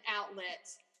them an outlet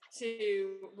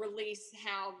to release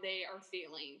how they are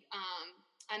feeling.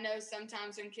 I know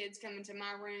sometimes when kids come into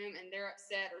my room and they're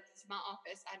upset or to my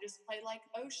office, I just play like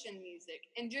ocean music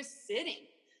and just sitting.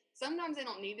 Sometimes they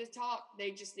don't need to talk.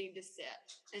 They just need to sit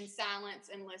in silence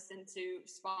and listen to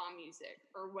spa music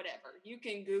or whatever. You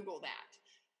can Google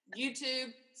that.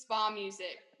 YouTube, spa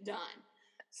music, done.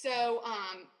 So,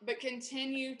 but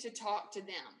continue to talk to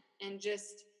them and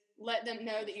just let them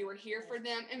know that you were here for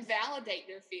them and validate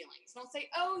their feelings. Don't say,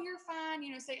 oh, you're fine.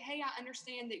 Say, hey, I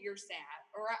understand that you're sad,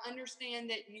 or I understand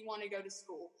that you want to go to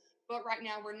school, but right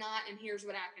now we're not, and here's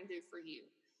what I can do for you.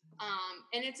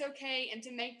 And it's okay. And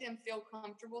to make them feel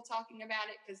comfortable talking about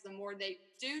it, because the more they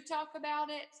do talk about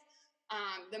it,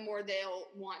 the more they'll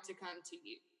want to come to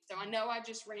you. So I know I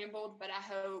just rambled, but I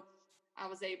hope I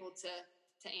was able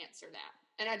to answer that.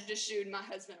 And I just shooed my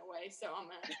husband away, so I'm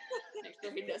going to make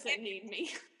sure he doesn't need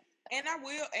me. And I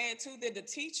will add too that the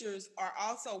teachers are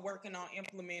also working on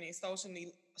implementing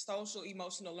social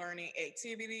emotional learning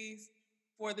activities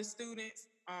for the students,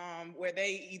 where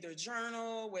they either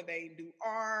journal, where they do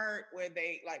art, where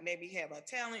they like maybe have a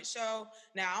talent show.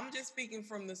 Now I'm just speaking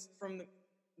from the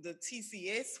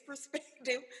TCS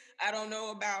perspective. I don't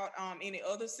know about any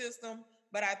other system,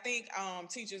 but I think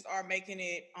teachers are making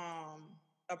it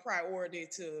a priority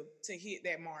to hit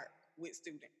that mark with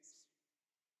students.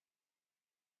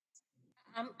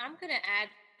 I'm going to add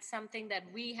something that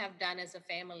we have done as a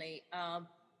family.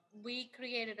 We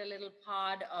created a little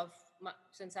pod of,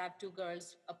 since I have two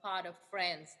girls, a pod of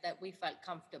friends that we felt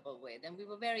comfortable with. And we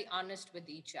were very honest with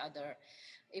each other.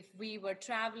 If we were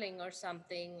traveling or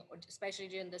something, or especially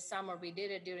during the summer, we did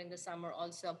it during the summer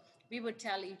also, we would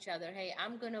tell each other, hey,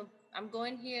 I'm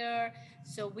going here.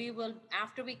 So we will,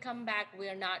 after we come back,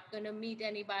 we're not going to meet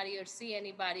anybody or see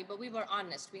anybody, but we were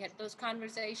honest. We had those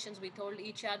conversations. We told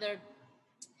each other,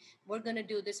 we're going to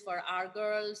do this for our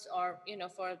girls, or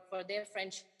for their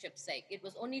friendship's sake. It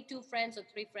was only 2 friends or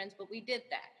 3 friends, but we did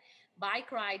that.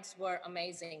 Bike rides were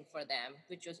amazing for them,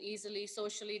 which was easily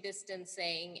socially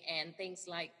distancing and things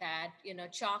like that.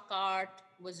 Chalk art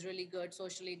was really good,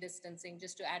 socially distancing,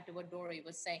 just to add to what Dorie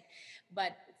was saying.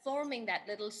 But forming that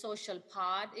little social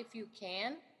pod, if you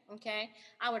can, okay,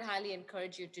 I would highly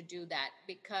encourage you to do that,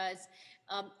 because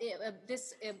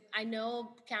I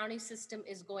know county system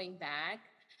is going back.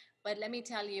 But let me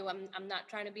tell you, I'm not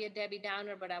trying to be a Debbie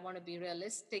Downer, but I want to be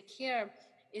realistic here,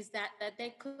 is that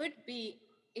there could be,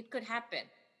 it could happen.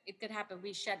 It could happen.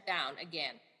 We shut down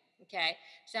again. Okay.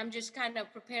 So I'm just kind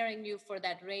of preparing you for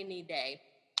that rainy day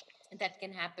that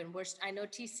can happen. I know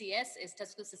TCS is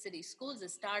Tuscaloosa City Schools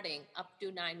is starting up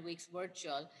to 9 weeks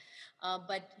virtual,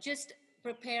 but just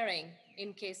preparing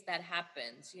in case that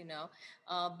happens,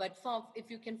 but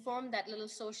if you can form that little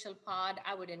social pod,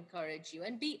 I would encourage you,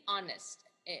 and be honest.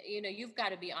 You've got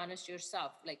to be honest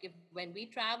yourself. Like, when we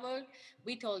traveled,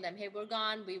 we told them, hey, we're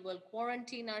gone, we will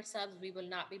quarantine ourselves, we will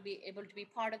not be able to be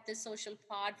part of this social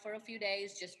pod for a few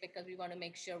days, just because we want to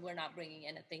make sure we're not bringing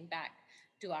anything back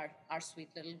to our sweet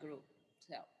little group.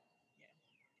 So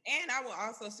yeah. And I will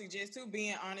also suggest too,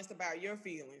 being honest about your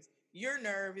feelings. You're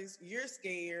nervous, you're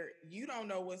scared, you don't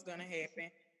know what's going to happen.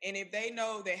 And if they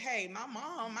know that, hey, my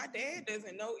mom, my dad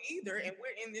doesn't know either, and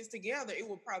we're in this together, it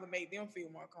will probably make them feel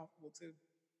more comfortable too.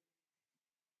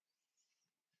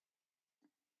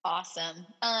 Awesome.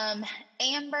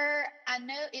 Amber, I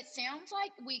know it sounds like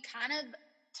we kind of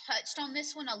touched on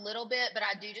this one a little bit, but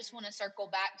I do just want to circle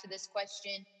back to this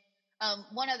question.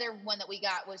 One other one that we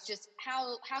got was just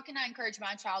how can I encourage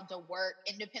my child to work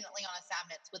independently on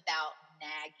assignments without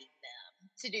nagging them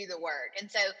to do the work? And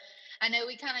so I know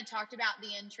we kind of talked about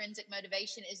the intrinsic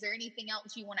motivation. Is there anything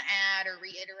else you want to add or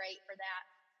reiterate for that?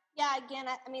 Yeah, again,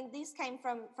 I mean, these came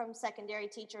from secondary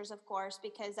teachers, of course,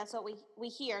 because that's what we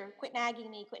hear, quit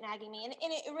nagging me.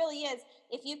 And it really is.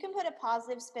 If you can put a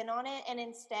positive spin on it, and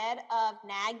instead of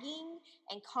nagging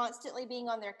and constantly being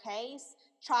on their case,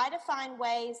 try to find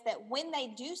ways that when they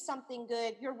do something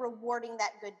good, you're rewarding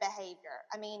that good behavior.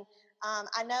 I mean,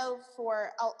 I know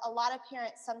for a lot of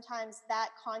parents, sometimes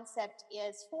that concept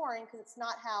is foreign because it's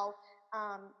not how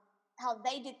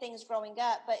they did things growing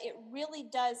up, but it really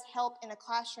does help in a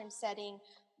classroom setting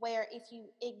where if you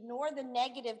ignore the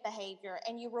negative behavior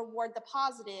and you reward the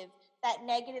positive, that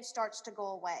negative starts to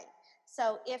go away.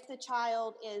 So if the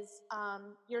child is,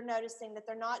 you're noticing that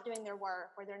they're not doing their work,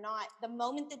 or they're not, the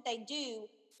moment that they do,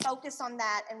 focus on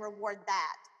that and reward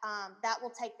that. That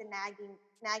will take the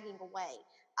nagging away.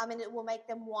 And it will make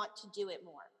them want to do it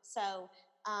more. So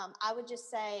I would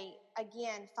just say,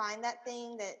 again, find that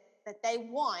thing that they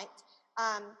want.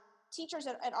 Teachers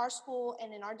at our school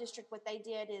and in our district, what they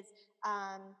did is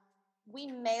we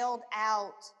mailed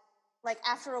out like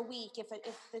after a week, if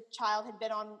the child had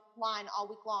been online all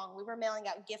week long, we were mailing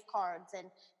out gift cards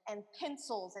and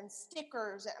pencils and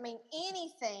stickers. I mean,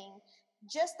 anything,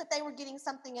 just that they were getting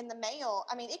something in the mail.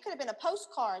 I mean, it could have been a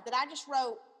postcard that I just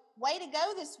wrote, "Way to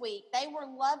go this week." They were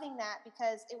loving that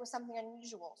because it was something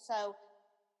unusual. So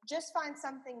just find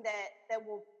something that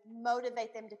will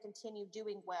motivate them to continue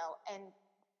doing well. And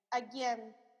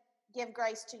again, give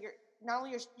grace to not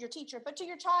only your teacher, but to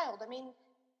your child. I mean,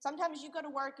 sometimes you go to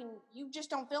work and you just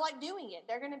don't feel like doing it.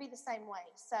 They're going to be the same way.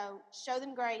 So show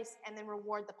them grace and then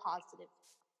reward the positive.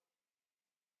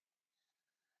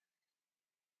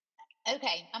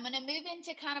 Okay, I'm going to move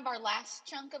into kind of our last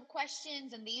chunk of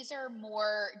questions, and these are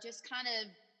more just kind of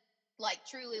like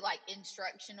truly like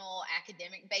instructional,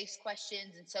 academic based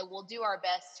questions. And so we'll do our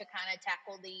best to kind of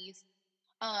tackle these.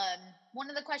 One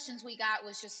of the questions we got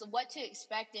was just what to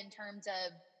expect in terms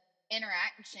of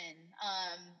interaction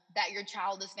that your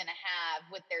child is going to have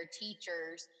with their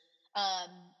teachers.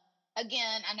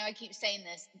 Again, I know I keep saying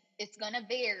this, it's going to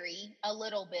vary a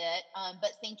little bit,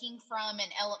 but thinking from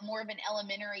more of an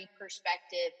elementary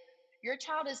perspective, your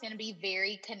child is going to be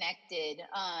very connected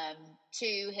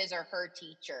to his or her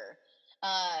teacher.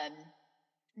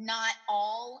 Not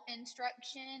all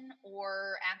instruction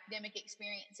or academic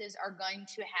experiences are going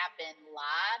to happen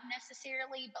live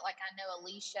necessarily, but like I know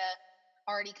Alicia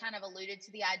already kind of alluded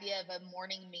to the idea of a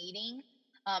morning meeting.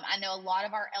 I know a lot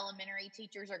of our elementary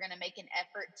teachers are going to make an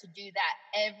effort to do that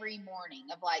every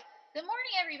morning of like, good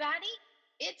morning, everybody.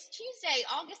 It's Tuesday,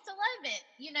 August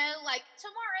 11th, like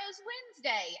tomorrow's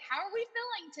Wednesday. How are we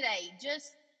feeling today?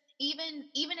 Just even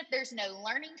if there's no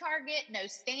learning target, no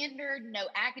standard, no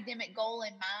academic goal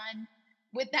in mind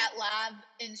with that live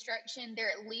instruction,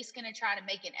 they're at least going to try to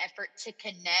make an effort to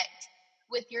connect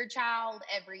with your child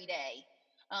every day.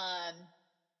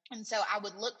 And so I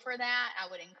would look for that.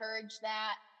 I would encourage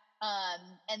that.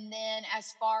 And then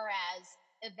as far as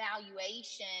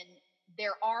evaluation,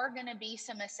 there are going to be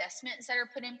some assessments that are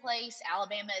put in place.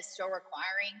 Alabama is still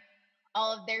requiring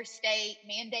all of their state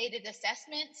mandated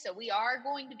assessments. So we are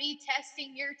going to be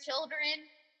testing your children.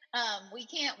 We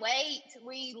can't wait.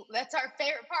 That's our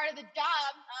favorite part of the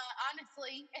job,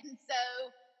 honestly. And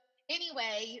so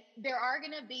anyway, there are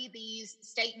going to be these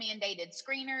state mandated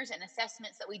screeners and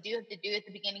assessments that we do have to do at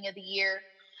the beginning of the year.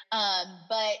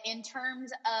 But in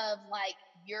terms of like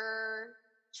your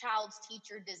child's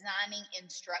teacher designing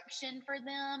instruction for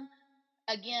them,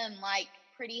 again, like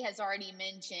Preeti has already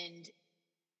mentioned,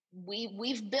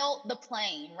 we've built the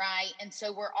plane, right? And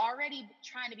so we're already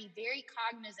trying to be very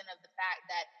cognizant of the fact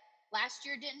that last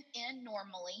year didn't end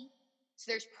normally. So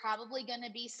there's probably going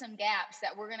to be some gaps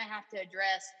that we're going to have to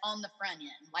address on the front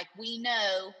end. Like we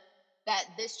know that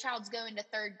this child's going to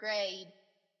third grade,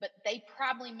 but they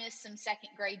probably missed some second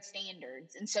grade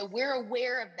standards. And so we're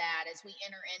aware of that as we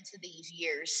enter into these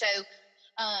years. So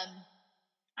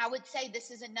I would say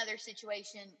this is another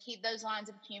situation. Keep those lines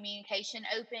of communication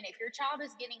open. If your child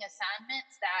is getting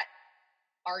assignments that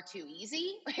are too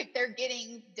easy, if they're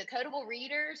getting decodable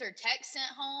readers or text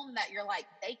sent home that you're like,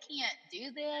 they can't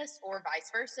do this, or vice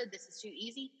versa, this is too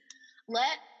easy,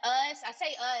 let us, I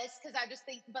say us because I just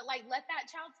think, but like let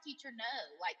that child's teacher know.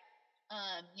 Like,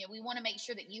 we want to make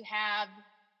sure that you have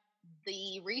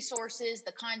the resources,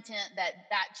 the content that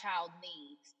that child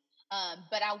needs.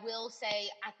 But I will say,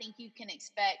 I think you can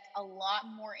expect a lot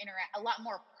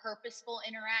more purposeful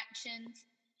interactions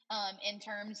in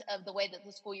terms of the way that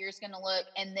the school year is going to look,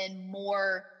 and then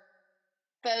more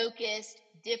focused,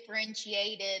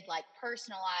 differentiated, like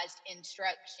personalized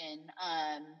instruction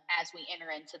as we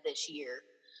enter into this year.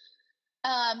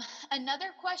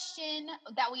 Another question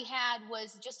that we had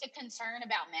was just a concern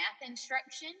about math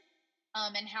instruction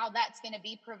and how that's going to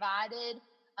be provided.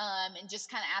 And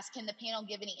just kind of ask, can the panel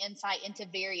give any insight into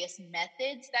various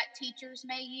methods that teachers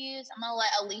may use? I'm going to let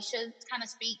Alicia kind of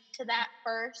speak to that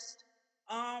first.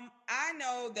 I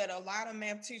know that a lot of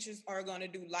math teachers are going to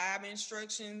do live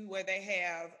instruction where they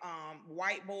have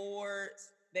whiteboards,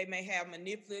 they may have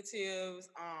manipulatives,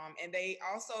 and they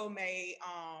also may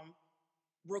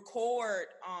record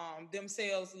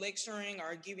themselves lecturing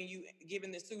or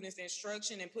giving the students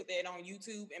instruction and put that on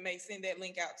YouTube and may send that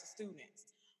link out to students.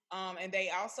 And they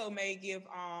also may give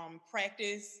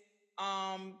practice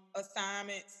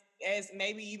assignments as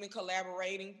maybe even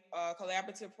collaborative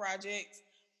projects.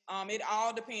 It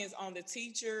all depends on the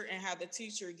teacher and how the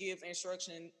teacher gives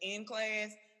instruction in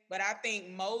class. But I think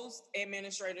most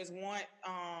administrators want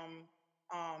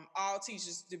all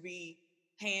teachers to be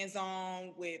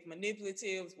hands-on with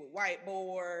manipulatives, with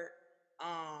whiteboard.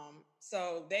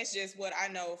 So that's just what I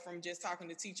know from just talking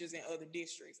to teachers in other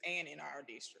districts and in our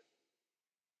district.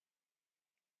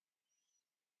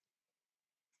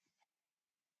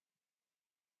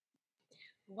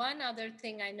 One other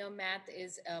thing, I know math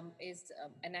is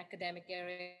an academic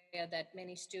area that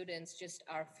many students just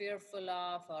are fearful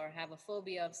of or have a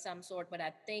phobia of some sort. But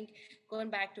I think, going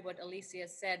back to what Alicia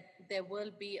said, there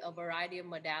will be a variety of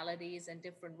modalities and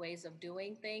different ways of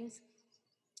doing things.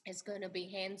 It's going to be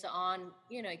hands-on,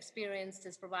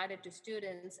 experiences provided to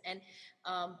students. And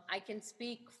I can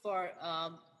speak for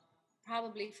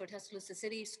probably for Tuscaloosa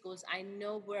City Schools. I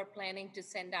know we're planning to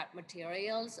send out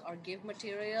materials or give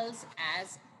materials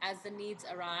as the needs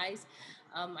arise.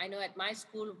 I know at my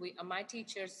school, my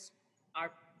teachers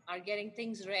are are getting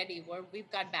things ready.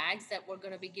 We've got bags that we're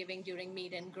going to be giving during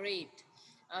meet and greet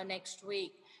next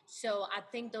week. So I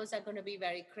think those are going to be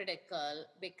very critical,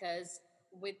 because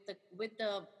with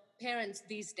the parents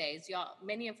these days, y'all,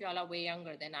 many of y'all are way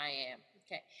younger than I am.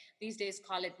 Okay, these days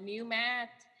call it new math,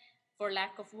 for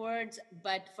lack of words.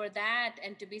 But for that,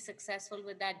 and to be successful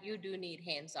with that, you do need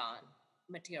hands-on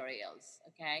materials.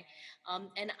 Okay,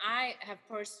 and I have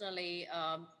personally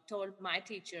told my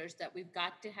teachers that we've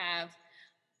got to have,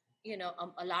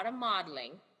 a lot of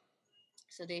modeling.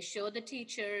 So they show the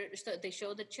teacher, so they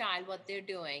show the child what they're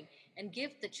doing, and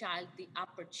give the child the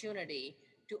opportunity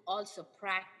to also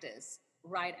practice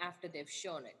right after they've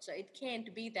shown it. So it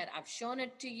can't be that I've shown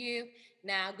it to you,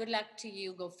 now good luck to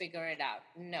you, go figure it out.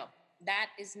 No, that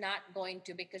is not going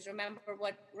to, because remember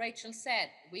what Rachel said,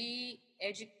 we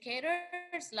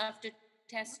educators love to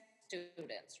test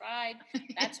students, right?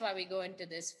 That's why we go into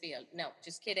this field. No,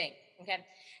 just kidding. Okay.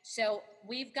 So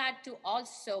we've got to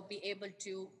also be able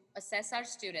to assess our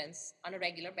students on a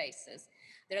regular basis.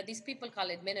 There are these people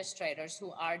called administrators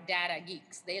who are data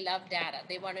geeks. They love data.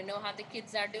 They want to know how the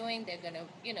kids are doing. They're going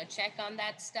to, check on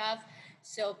that stuff.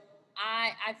 So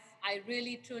I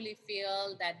really truly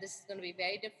feel that this is going to be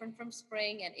very different from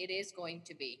spring, and it is going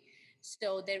to be.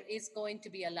 So there is going to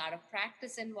be a lot of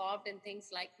practice involved in things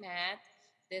like math.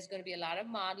 There's going to be a lot of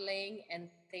modeling and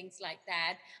things like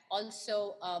that.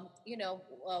 Also,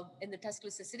 in the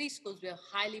Tuscaloosa City Schools, we're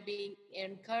highly being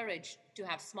encouraged to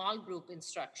have small group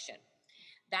instruction.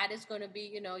 That is going to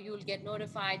be, you'll get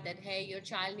notified that, hey, your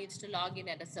child needs to log in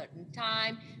at a certain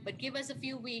time, but give us a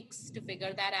few weeks to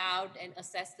figure that out and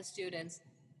assess the students.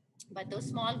 But those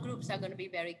small groups are going to be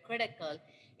very critical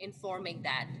in forming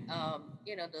that,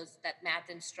 that math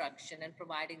instruction, and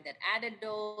providing that added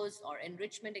dose or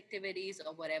enrichment activities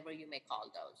or whatever you may call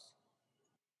those.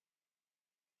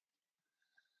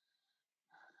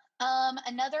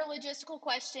 Another logistical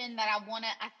question that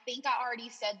I think I already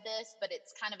said this, but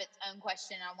it's kind of its own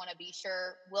question. I want to be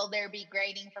sure. Will there be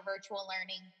grading for virtual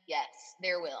learning? Yes,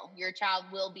 there will. Your child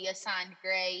will be assigned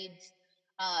grades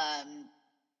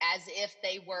as if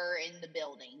they were in the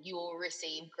building. You will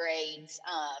receive grades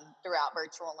throughout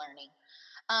virtual learning.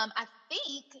 I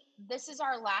think this is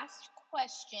our last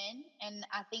question, and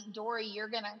I think, Dorie, you're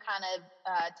going to kind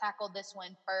of tackle this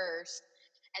one first.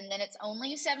 And then it's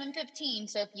only 7:15.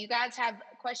 So if you guys have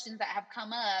questions that have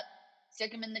come up,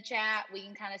 stick them in the chat. We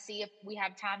can kind of see if we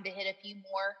have time to hit a few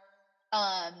more.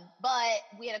 But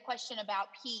we had a question about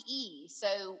PE.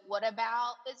 So what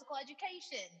about physical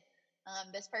education?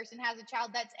 This person has a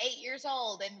child that's 8 years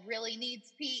old and really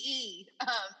needs PE.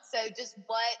 So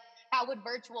how would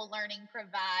virtual learning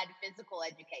provide physical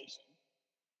education?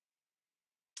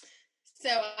 So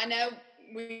I know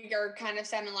we are kind of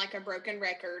sounding like a broken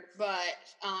record,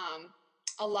 but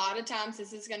a lot of times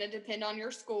this is going to depend on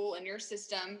your school and your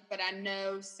system. But I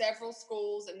know several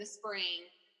schools in the spring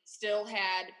still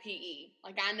had PE.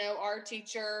 Like, I know our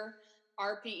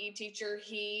PE teacher,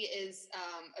 he is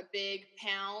a big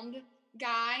pound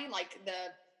guy,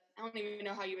 I don't even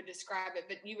know how you would describe it,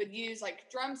 but you would use like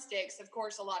drumsticks. Of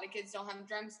course, a lot of kids don't have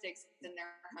drumsticks in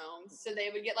their homes. So they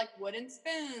would get like wooden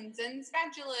spoons and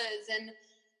spatulas, and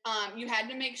you had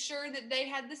to make sure that they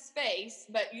had the space,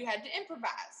 but you had to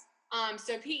improvise.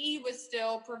 So PE was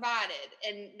still provided,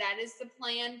 and that is the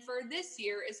plan for this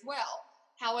year as well.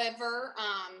 However,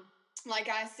 like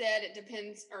I said, it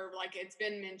depends, or like it's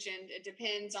been mentioned, it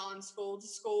depends on school to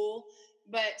school.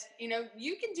 But,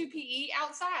 you can do PE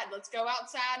outside. Let's go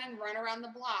outside and run around the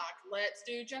block. Let's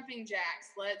do jumping jacks.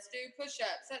 Let's do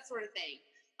push-ups, that sort of thing.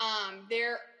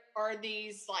 There are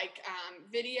these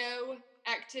video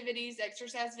activities,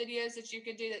 exercise videos that you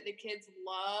could do that the kids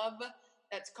love.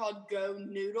 That's called Go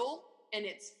Noodle, and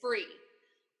it's free.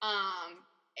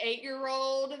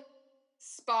 8-year-old,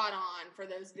 spot on for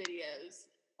those videos.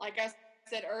 Like I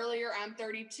said earlier, I'm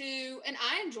 32 and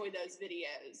I enjoy those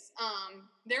videos.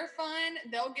 They're fun.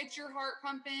 They'll get your heart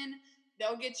pumping.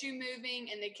 They'll get you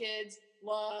moving, and the kids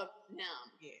love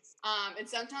them. Yes.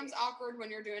 It's sometimes awkward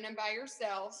when you're doing them by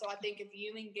yourself. So I think if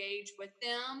you engage with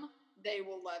them, they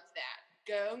will love that.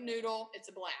 Go Noodle. It's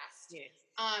a blast. Yes.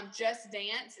 Just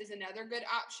Dance is another good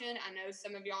option. I know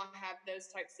some of y'all have those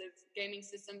types of gaming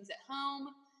systems at home.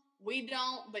 We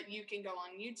don't, but you can go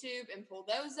on YouTube and pull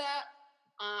those up.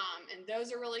 And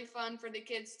those are really fun for the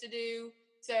kids to do.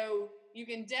 So you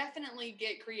can definitely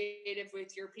get creative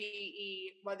with your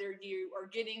PE, whether you are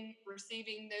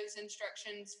receiving those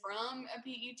instructions from a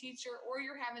PE teacher or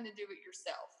you're having to do it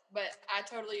yourself. But I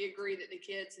totally agree that the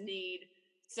kids need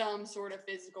some sort of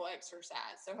physical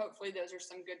exercise. So hopefully those are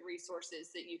some good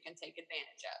resources that you can take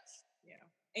advantage of. Yeah.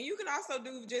 And you can also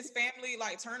do just family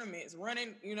like tournaments,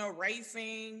 running,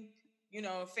 racing,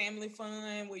 family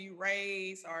fun where you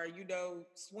race or,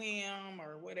 swim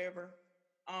or whatever.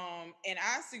 And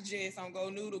I suggest on Go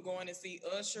Noodle going to see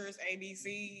Usher's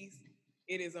ABCs.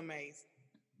 It is amazing.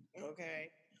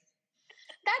 Okay.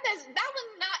 That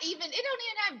one's not even, it don't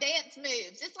even have dance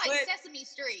moves. It's like Sesame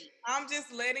Street. I'm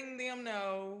just letting them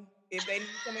know if they need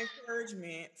some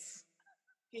encouragement,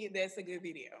 that's a good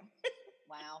video.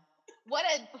 Wow. What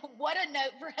a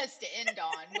note for us to end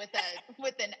on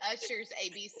with an Usher's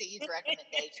ABCs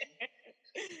recommendation.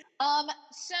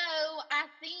 So I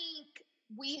think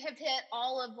we have hit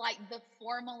all of like the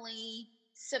formally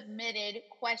submitted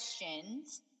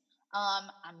questions.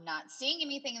 I'm not seeing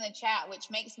anything in the chat, which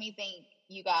makes me think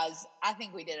you guys, I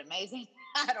think we did amazing.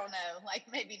 I don't know, like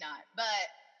maybe not, but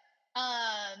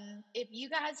if you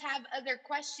guys have other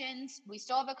questions, we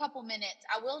still have a couple minutes.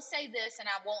 I will say this, and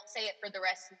I won't say it for the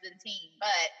rest of the team,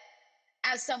 but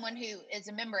as someone who is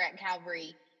a member at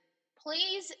Calvary,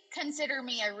 please consider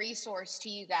me a resource to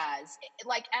you guys.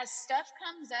 Like as stuff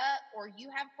comes up or you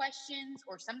have questions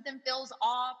or something feels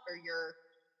off or you're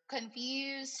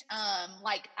confused, I'm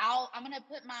going to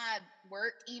put my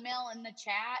work email in the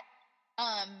chat.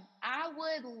 I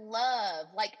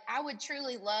would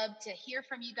truly love to hear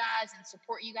from you guys and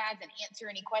support you guys and answer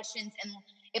any questions. And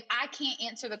if I can't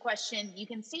answer the question, you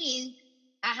can see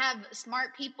I have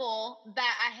smart people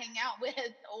that I hang out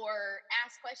with or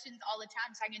ask questions all the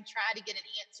time, so I can try to get an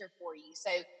answer for you. So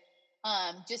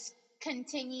just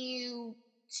continue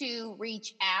to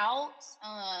reach out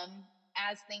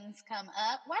as things come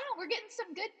up. Wow, we're getting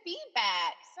some good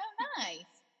feedback. So nice.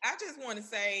 I just want to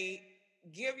say,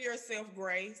 give yourself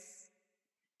grace,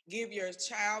 give your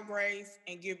child grace,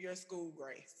 and give your school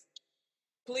grace.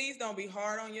 Please don't be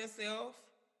hard on yourself.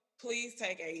 Please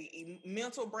take a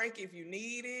mental break if you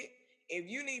need it. If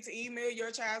you need to email your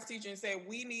child's teacher and say,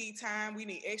 we need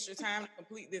extra time to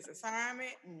complete this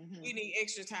assignment. Mm-hmm. We need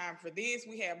extra time for this.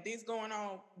 We have this going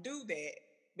on. Do that,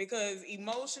 because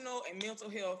emotional and mental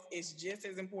health is just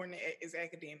as important as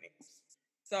academics.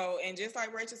 So, and just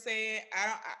like Rachel said,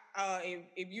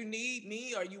 if you need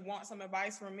me or you want some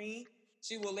advice from me,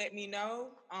 she will let me know.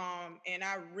 And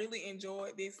I really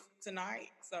enjoyed this tonight.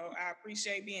 So I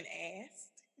appreciate being asked.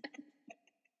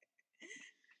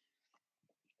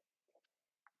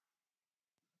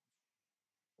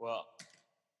 Well,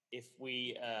 if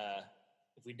we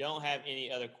don't have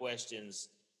any other questions,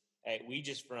 we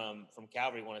just from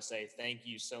Calvary want to say thank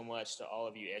you so much to all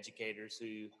of you educators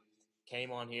who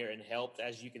came on here and helped.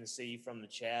 As you can see from the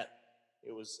chat,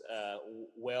 it was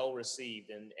well received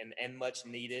and much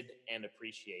needed and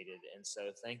appreciated. And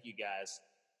so thank you guys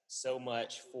so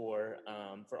much for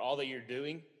all that you're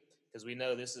doing, because we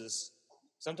know this is,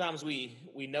 sometimes we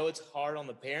know it's hard on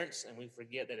the parents, and we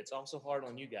forget that it's also hard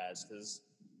on you guys, because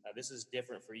this is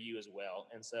different for you as well.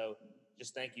 And so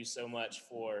just thank you so much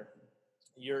for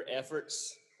your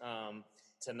efforts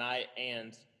tonight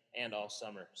and all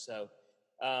summer. So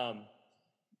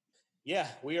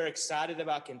we are excited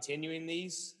about continuing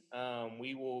these.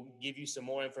 We will give you some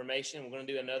more information. We're going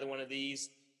to do another one of these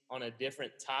on a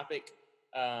different topic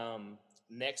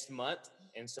next month.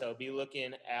 And so be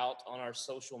looking out on our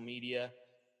social media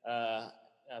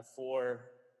for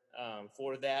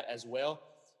that as well.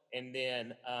 And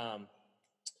then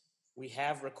we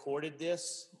have recorded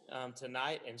this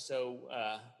tonight. And so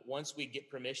once we get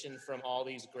permission from all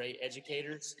these great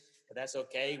educators, but that's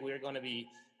okay, we're going to be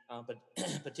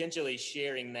potentially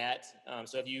sharing that.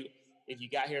 So if you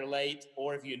got here late,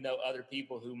 or if you know other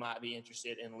people who might be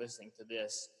interested in listening to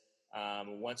this,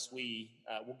 once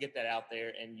we'll get that out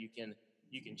there, and you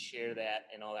can share that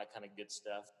and all that kind of good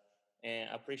stuff. And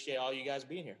I appreciate all you guys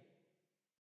being here.